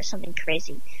 20-mile-per-hour wind or something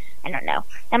crazy. I don't know.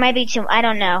 That might be too. I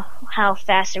don't know how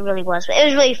fast it really was, but it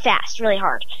was really fast, really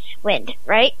hard wind,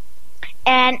 right?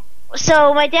 And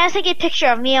so my dad's taking a picture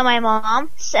of me and my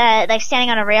mom, like standing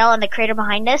on a rail in the crater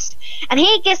behind us, and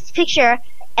he gets the picture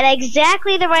at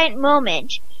exactly the right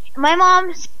moment. My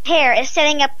mom's hair is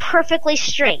standing up perfectly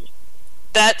straight.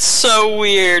 That's so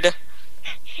weird.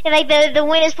 And like the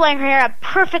wind is blowing her hair up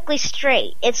perfectly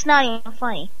straight. It's not even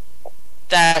funny.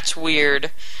 That's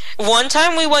weird. One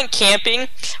time we went camping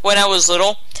when I was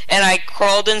little, and I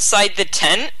crawled inside the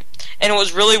tent, and it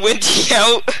was really windy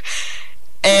out,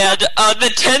 and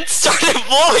the tent started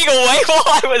blowing away while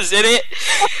I was in it.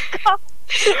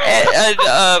 And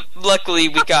luckily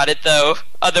we got it, though.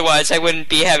 Otherwise I wouldn't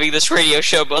be having this radio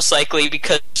show, most likely,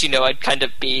 because, I'd kind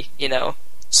of be,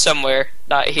 somewhere,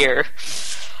 not here.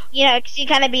 Yeah, because you'd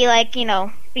kind of be like,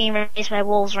 being raised by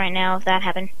wolves right now if that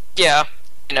happened. Yeah,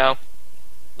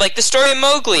 Like the story of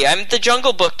Mowgli. I'm the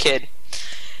Jungle Book kid.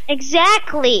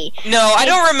 Exactly. No, I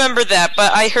don't remember that,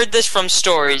 but I heard this from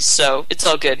stories, so it's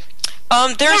all good. Yeah,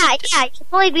 you'd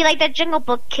probably be like that Jungle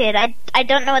Book kid. I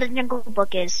don't know what a Jungle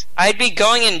Book is. I'd be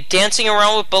going and dancing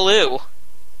around with Baloo.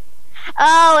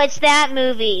 Oh, it's that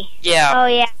movie. Yeah. Oh,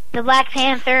 yeah. The Black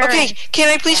Panther. Okay, can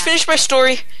I please finish my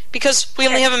story? Because we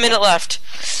only have a minute left.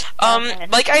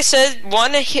 Like I said,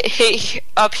 one hit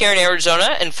up here in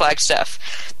Arizona and Flagstaff.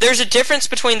 There's a difference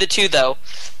between the two, though.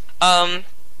 The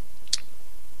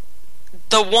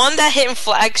one that hit in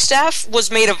Flagstaff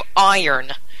was made of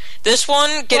iron. This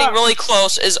one, getting really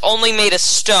close, is only made of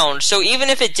stone. So even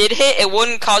if it did hit, it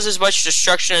wouldn't cause as much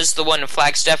destruction as the one in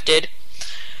Flagstaff did.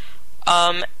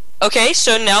 Okay,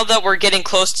 so now that we're getting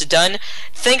close to done,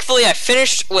 thankfully I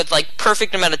finished with,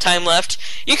 perfect amount of time left.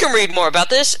 You can read more about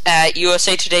this at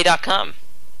usatoday.com.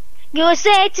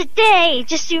 USA Today,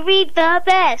 just to read the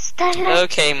best.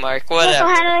 Okay, Mark, whatever.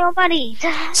 Also had no money.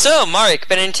 So, Mark,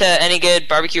 been into any good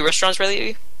barbecue restaurants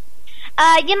lately?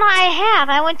 I have.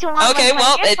 I went to one. Okay,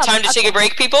 well, it's time to take a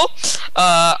break, people.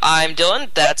 I'm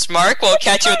Dylan. That's Mark. We'll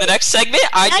catch you in the next segment.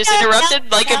 I just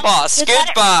interrupted like a boss.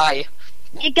 Goodbye.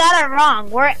 You got it wrong.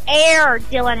 We're Air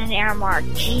Dylan and Air Mark.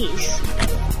 Jeez.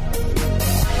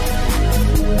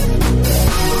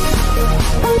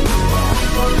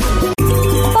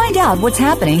 Find out what's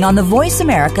happening on the Voice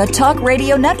America Talk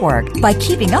Radio Network by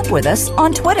keeping up with us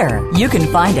on Twitter. You can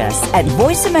find us at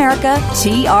Voice America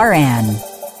TRN.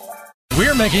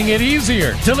 We're making it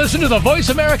easier to listen to the Voice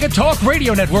America Talk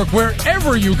Radio Network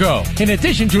wherever you go. In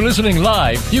addition to listening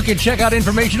live, you can check out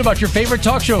information about your favorite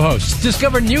talk show hosts,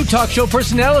 discover new talk show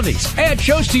personalities, add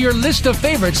shows to your list of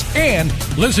favorites, and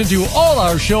listen to all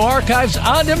our show archives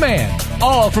on demand.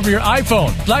 All from your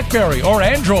iPhone, BlackBerry, or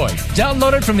Android.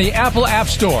 Download it from the Apple App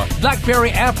Store,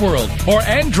 BlackBerry App World, or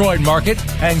Android Market,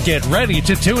 and get ready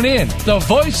to tune in. The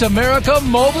Voice America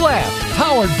mobile app,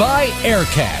 powered by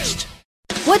Aircast.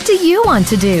 What do you want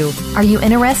to do? Are you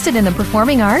interested in the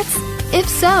performing arts? If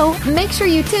so, make sure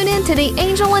you tune in to the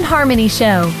Angel and Harmony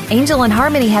Show. Angel and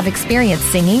Harmony have experience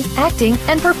singing, acting,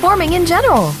 and performing in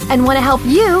general, and want to help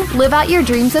you live out your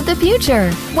dreams of the future.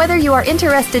 Whether you are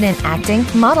interested in acting,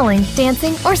 modeling,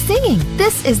 dancing, or singing,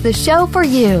 this is the show for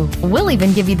you. We'll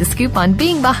even give you the scoop on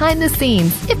being behind the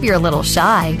scenes if you're a little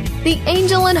shy. The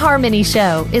Angel and Harmony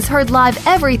Show is heard live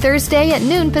every Thursday at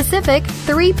noon Pacific,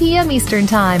 3 p.m. Eastern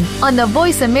Time on the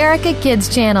Voice America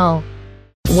Kids channel.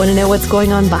 Want to know what's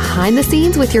going on behind the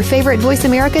scenes with your favorite Voice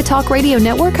America Talk Radio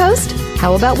Network host?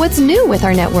 How about what's new with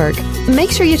our network?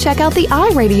 Make sure you check out the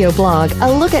iRadio blog,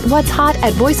 a look at what's hot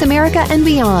at Voice America and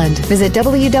beyond. Visit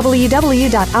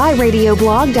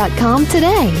www.iradioblog.com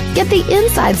today. Get the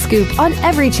inside scoop on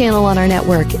every channel on our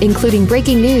network, including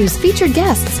breaking news, featured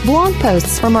guests, blog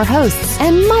posts from our hosts,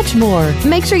 and much more.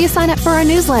 Make sure you sign up for our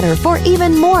newsletter for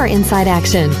even more inside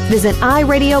action. Visit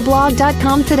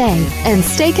iradioblog.com today and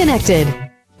stay connected.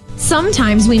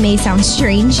 Sometimes we may sound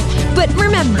strange, but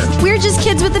remember, we're just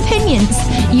kids with opinions.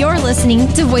 You're listening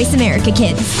to Voice America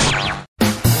Kids.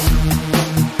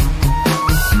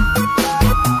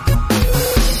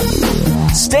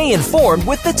 Stay informed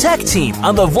with the Tech Team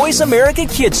on the Voice America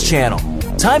Kids channel.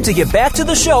 Time to get back to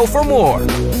the show for more.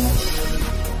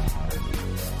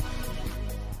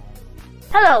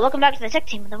 Hello, welcome back to the Tech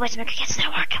Team of the Voice America Kids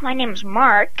Network. My name is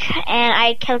Mark, and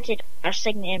I counted our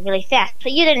segment really fast,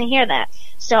 but you didn't hear that,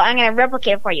 so I'm going to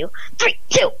replicate it for you. 3,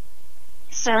 2,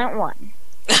 silent 1.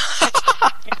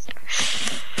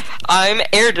 I'm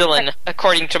Air Dylan,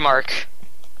 according to Mark.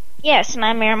 Yes, and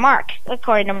I'm Air Mark,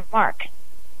 according to Mark.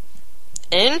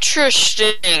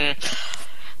 Interesting.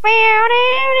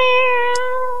 I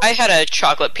had a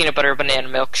chocolate peanut butter banana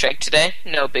milkshake today.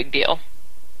 No big deal.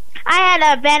 I had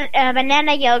a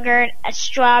banana yogurt, a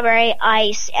strawberry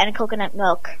ice, and a coconut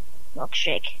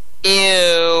milkshake.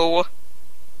 Ew.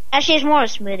 Actually, it's more of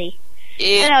a smoothie.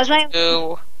 Ew. And I was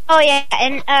oh yeah,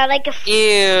 and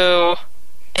Ew.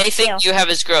 Anything you have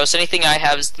is gross. Anything I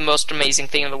have is the most amazing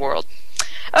thing in the world.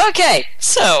 Okay,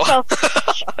 so I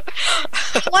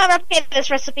want to replicate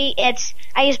this recipe.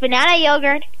 I use banana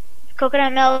yogurt,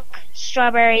 coconut milk,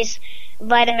 strawberries,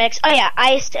 Vitamix. Oh yeah,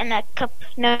 iced and a cup.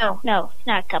 No, not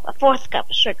a cup. A fourth cup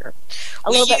of sugar.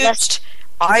 A little bit less.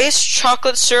 Iced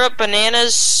chocolate syrup,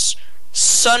 bananas,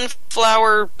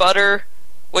 sunflower butter,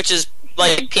 which is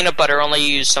like peanut butter, only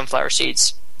you use sunflower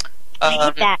seeds. I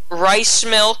hate that. Rice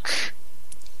milk.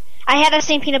 I had the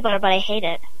same peanut butter, but I hate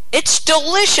it. It's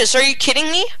delicious. Are you kidding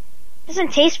me? It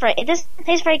doesn't taste very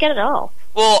good at all.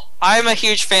 Well, I'm a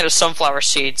huge fan of sunflower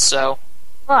seeds, so.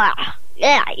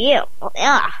 Yeah, ew.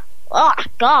 Oh,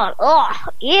 God. Oh,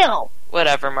 ew.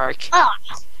 Whatever, Mark.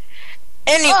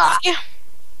 Anyway.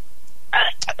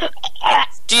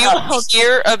 Do you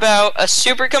hear about a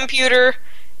supercomputer,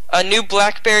 a new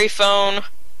BlackBerry phone,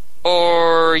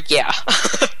 or yeah?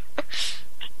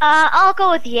 I'll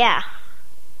go with yeah.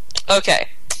 Okay.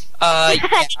 Yeah.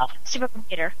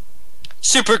 Supercomputer.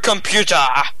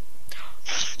 Supercomputer!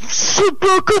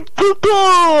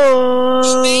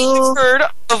 Supercomputer! You've heard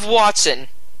of Watson?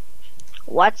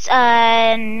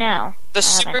 No. The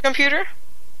supercomputer?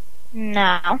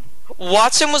 No.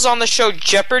 Watson was on the show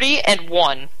Jeopardy and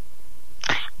won.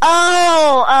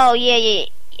 Oh, yeah.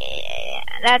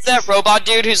 That's that robot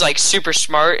dude who's like super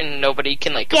smart and nobody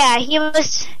can like. Yeah, he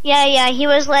was. Yeah, he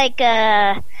was like.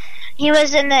 He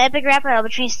was in the epic rap battle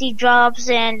between Steve Jobs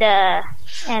and Bill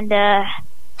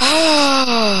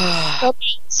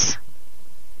Gates.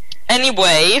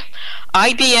 Anyway,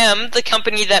 IBM, the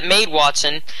company that made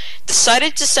Watson,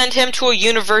 decided to send him to a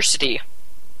university.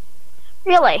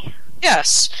 Really?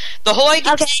 Yes. The whole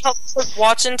idea is to help put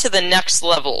Watson to the next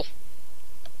level.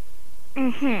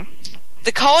 Mm-hmm.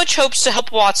 The college hopes to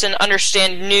help Watson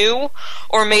understand new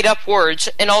or made-up words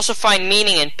and also find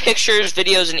meaning in pictures,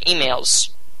 videos, and emails.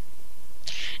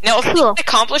 Now, if we can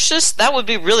accomplish this, that would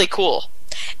be really cool.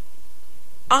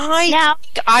 I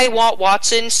think I want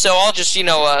Watson, so I'll just,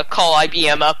 call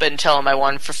IBM up and tell them I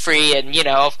want it for free, and,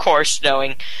 of course,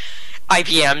 knowing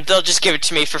IBM, they'll just give it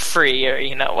to me for free, or,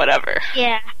 whatever.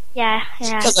 Yeah.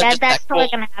 That's totally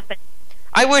gonna happen.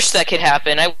 I wish that could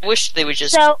happen. I wish they would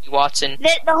just be Watson.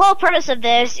 The whole purpose of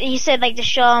this, you said, to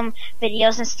show them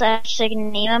videos and such so you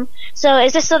can name them. So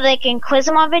is this so they can quiz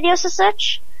them on videos and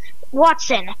such?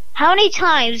 Watson, how many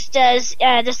times does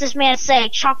this man say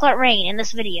chocolate rain in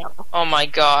this video? Oh my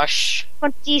gosh.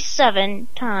 27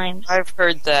 times. I've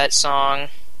heard that song.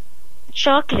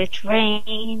 Chocolate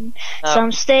rain.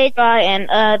 Some stay dry and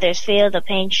others feel the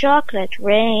pain. Chocolate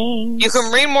rain. You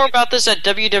can read more about this at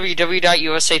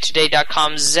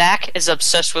www.usatoday.com. Zach is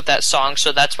obsessed with that song,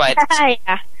 so that's why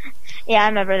Yeah, I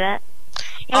remember that.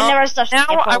 Now I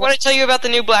want to tell you about the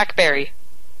new BlackBerry.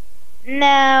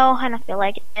 No, I don't feel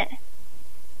like it.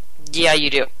 Yeah, you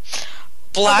do.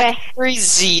 BlackBerry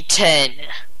Z10.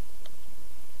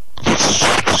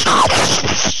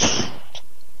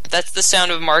 That's the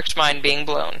sound of Mark's mind being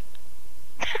blown.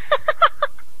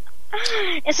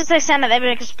 It's just the sound of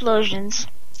epic explosions.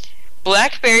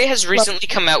 BlackBerry has recently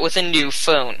come out with a new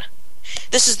phone.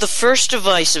 This is the first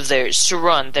device of theirs to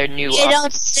run their new You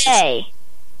don't say.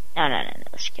 No,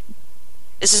 just kidding.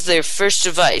 This is their first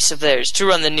device of theirs to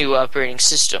run the new operating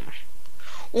system.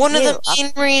 One of the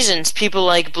main reasons people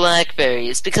like BlackBerry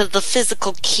is because of the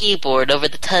physical keyboard over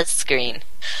the touchscreen.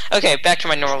 Okay, back to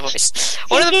my normal voice.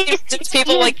 One of the reasons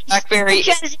people like BlackBerry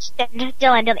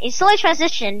Dylan, you slowly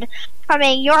transitioned from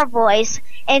your voice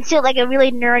into a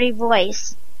really nerdy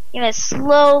voice.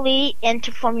 Slowly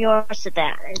from yours to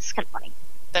that. It's kind of funny.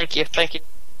 Thank you.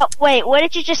 Oh, wait, what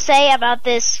did you just say about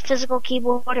this physical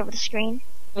keyboard over the screen?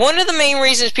 One of the main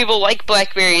reasons people like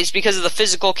BlackBerry is because of the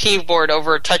physical keyboard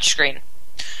over a touchscreen.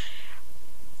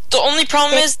 The only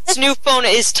problem is this new phone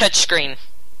is touchscreen.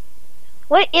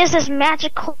 What is this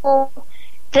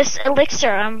this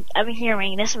elixir I'm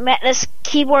hearing? This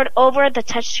keyboard over the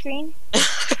touchscreen?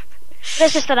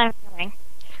 This is what I'm hearing.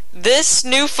 This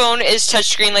new phone is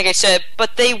touchscreen, like I said,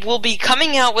 but they will be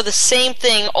coming out with the same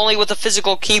thing, only with a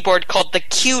physical keyboard called the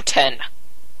Q10.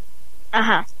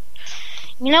 Uh-huh.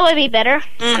 You know what would be better?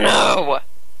 No.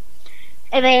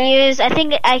 And they use, I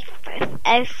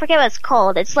forget what it's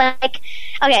called. It's like,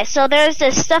 okay, so there's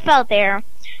this stuff out there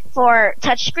for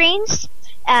touchscreens,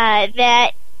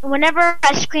 that whenever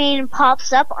a screen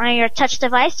pops up on your touch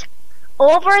device,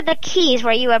 over the keys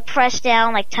where you would press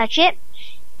down, like touch it,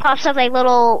 pops up like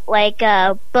little,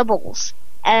 bubbles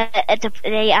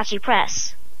they actually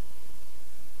press.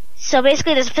 So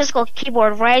basically there's a physical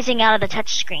keyboard rising out of the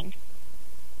touch screen.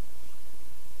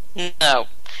 No.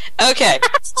 Okay.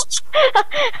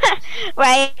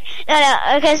 Right? No,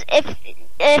 because if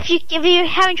you're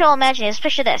having trouble imagining this,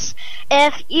 picture this.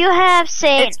 If you have,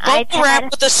 say, it's an iPad wrap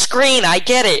with a screen, I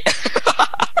get it.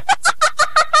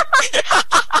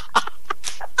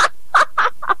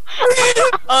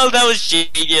 Oh, that was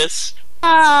genius.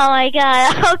 Oh my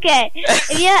god, okay.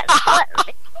 If you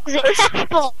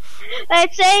example,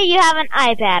 let's say you have an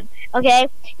iPad, okay?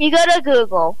 You go to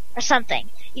Google or something.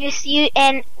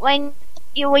 And when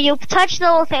you touch the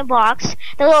little thing box,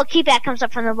 the little keypad comes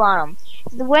up from the bottom.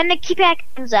 When the keypad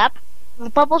comes up, the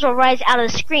bubbles will rise out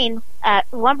of the screen,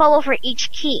 one bubble for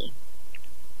each key.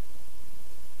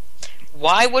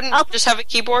 Why wouldn't you just have a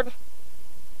keyboard?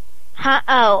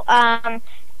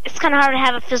 It's kind of hard to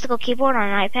have a physical keyboard on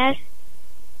an iPad.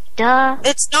 Duh.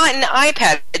 It's not an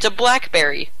iPad. It's a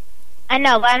BlackBerry. I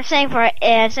know, but I'm saying for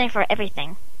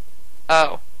everything.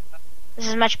 Oh. This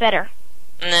is much better.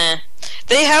 Nah.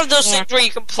 They have those things where you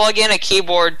can plug in a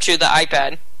keyboard to the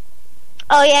iPad.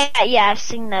 Oh yeah, I've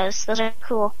seen those. Those are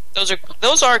cool. Those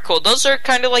are cool. Those are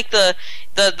kind of like the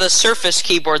Surface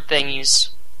keyboard thingies.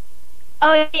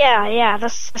 Oh yeah, the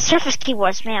Surface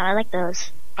keyboards, man, I like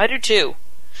those. I do too.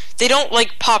 They don't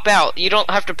pop out. You don't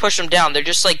have to push them down. They're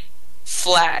just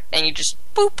flat, and you just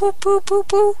boop boop boop boop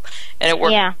boop, and it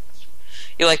works. Yeah.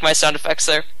 You like my sound effects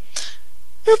there?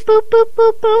 Boop boop boop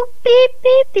boop boop beep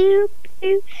beep boop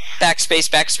boop. Backspace,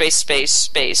 backspace, space,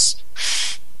 space.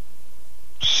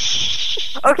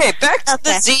 Okay, back to the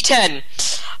Z10.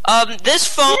 This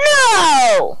phone.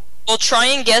 No. Will try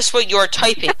and guess what you're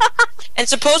typing, and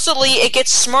supposedly it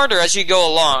gets smarter as you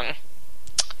go along.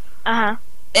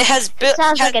 It has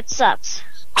sounds like it sucks.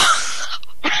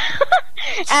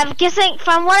 I'm guessing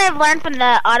from what I've learned from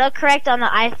the autocorrect on the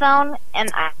iPhone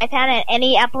and iPad and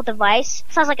any Apple device,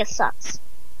 sounds like it sucks.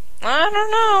 I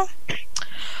don't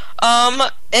know.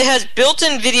 It has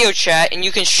built-in video chat, and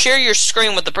you can share your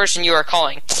screen with the person you are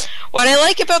calling. What I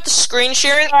like about the screen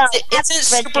sharing is it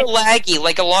isn't super laggy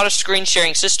like a lot of screen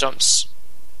sharing systems.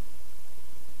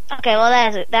 Okay, well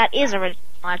that is original,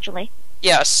 actually.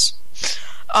 Yes.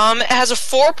 It has a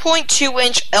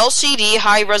 4.2-inch LCD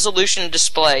high-resolution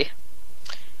display.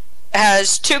 It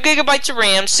has 2 gigabytes of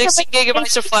RAM, 16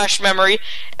 gigabytes of flash memory,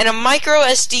 and a micro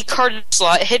SD card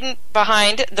slot hidden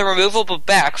behind the removable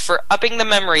back for upping the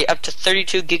memory up to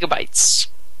 32 gigabytes.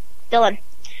 Dylan.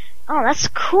 Oh, that's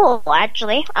cool,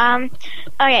 actually.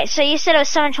 Okay, so you said it was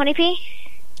 720p?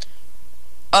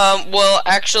 Well,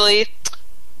 actually,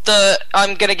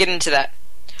 I'm gonna get into that.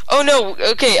 Oh no,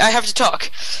 okay, I have to talk.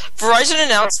 Verizon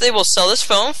announced they will sell this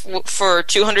phone for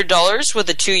 $200 with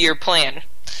a 2-year plan.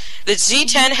 The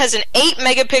Z10 has an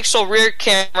 8-megapixel rear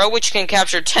camera which can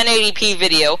capture 1080p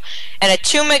video, and a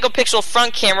 2-megapixel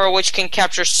front camera which can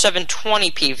capture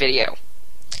 720p video.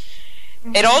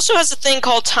 It also has a thing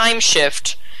called Time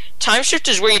Shift. Time Shift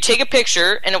is where you take a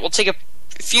picture, and it will take a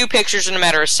few pictures in a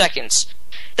matter of seconds.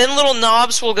 Then little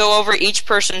knobs will go over each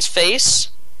person's face,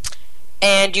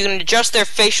 and you can adjust their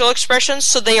facial expressions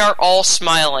so they are all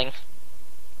smiling.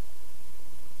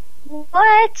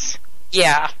 What?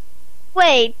 Yeah.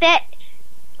 Wait,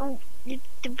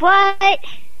 what?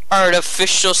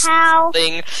 Artificial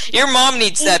thing. Your mom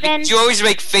needs that because you always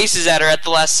make faces at her at the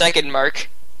last second, Mark.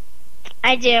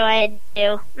 I do.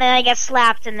 Then I get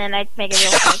slapped and then I make a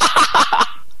real face.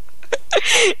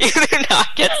 You do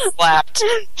not get slapped.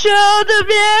 Show the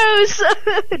views!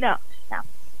 No.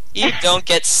 You don't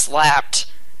get slapped.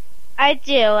 I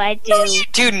do. No, you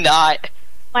do not.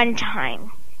 One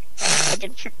time.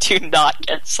 You do not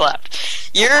get slapped.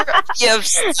 Your idea of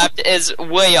slapped is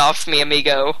way off me,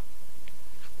 amigo.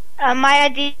 My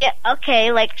idea,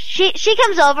 okay, she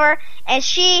comes over and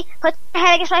she puts her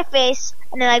head against my face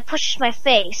and then pushes my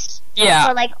face. Yeah.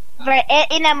 For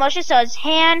in that motion, so it's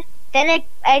hand, then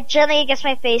it gently gets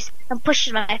my face and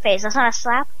pushes my face. That's not a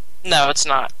slap? No, it's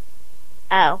not.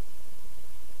 Oh.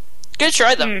 Good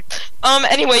try, though.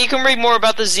 Anyway, you can read more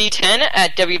about the Z10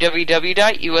 at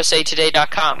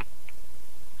www.usatoday.com.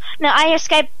 No, I hear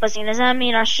Skype buzzing. Does that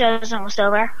mean our show's almost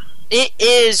over? It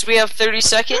is. We have 30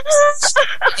 seconds.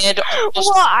 And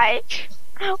Why?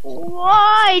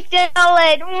 Why,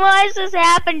 Dylan? Why does this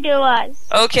happen to us?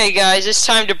 Okay, guys, it's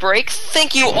time to break.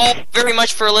 Thank you all very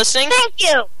much for listening. Thank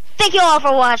you. Thank you all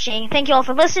for watching. Thank you all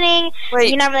for listening.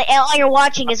 Wait. All you're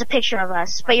watching is a picture of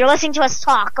us, but you're listening to us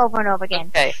talk over and over again.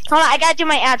 Okay. Hold on, I gotta do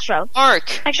my outro.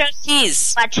 Mark, Make sure.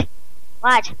 please.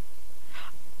 What?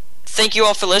 Thank you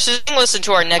all for listening. Listen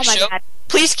to our next show. God.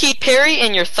 Please keep Perry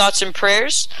in your thoughts and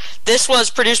prayers. This was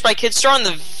produced by Kidstar on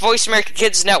the Voice America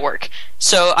Kids Network.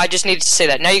 So I just needed to say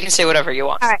that. Now you can say whatever you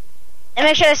want. All right. And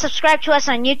make sure to subscribe to us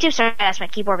on YouTube. Sorry, that's my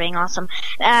keyboard being awesome.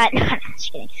 No,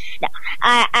 just kidding. No,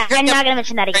 I'm not going to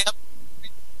mention that again.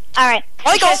 All right.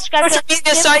 Like all social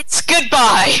media sites,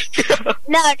 goodbye.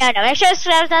 No. Make sure to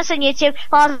subscribe to us on YouTube.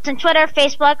 Follow us on Twitter,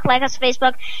 Facebook, like us on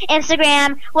Facebook,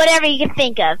 Instagram, whatever you can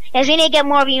think of. Because we need to get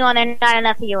more of you on there, not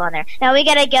enough of you on there. Now we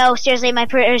gotta go. Seriously, my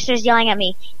producer's yelling at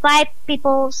me. Bye,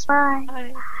 people. Bye.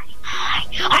 Bye.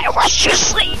 I want you to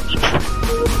sleep.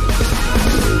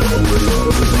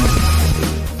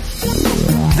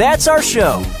 That's our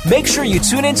show. Make sure you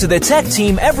tune in to the Tech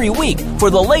Team every week for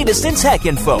the latest in tech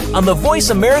info on the Voice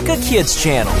America Kids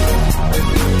channel.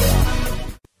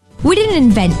 We didn't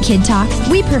invent Kid Talk,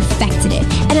 we perfected it,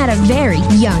 and at a very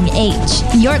young age.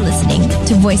 You're listening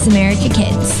to Voice America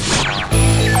Kids.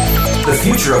 The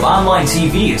future of online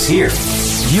TV is here.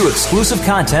 View exclusive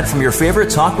content from your favorite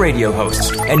talk radio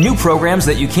hosts and new programs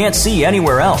that you can't see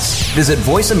anywhere else. Visit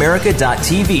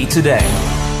voiceamerica.tv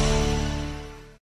today.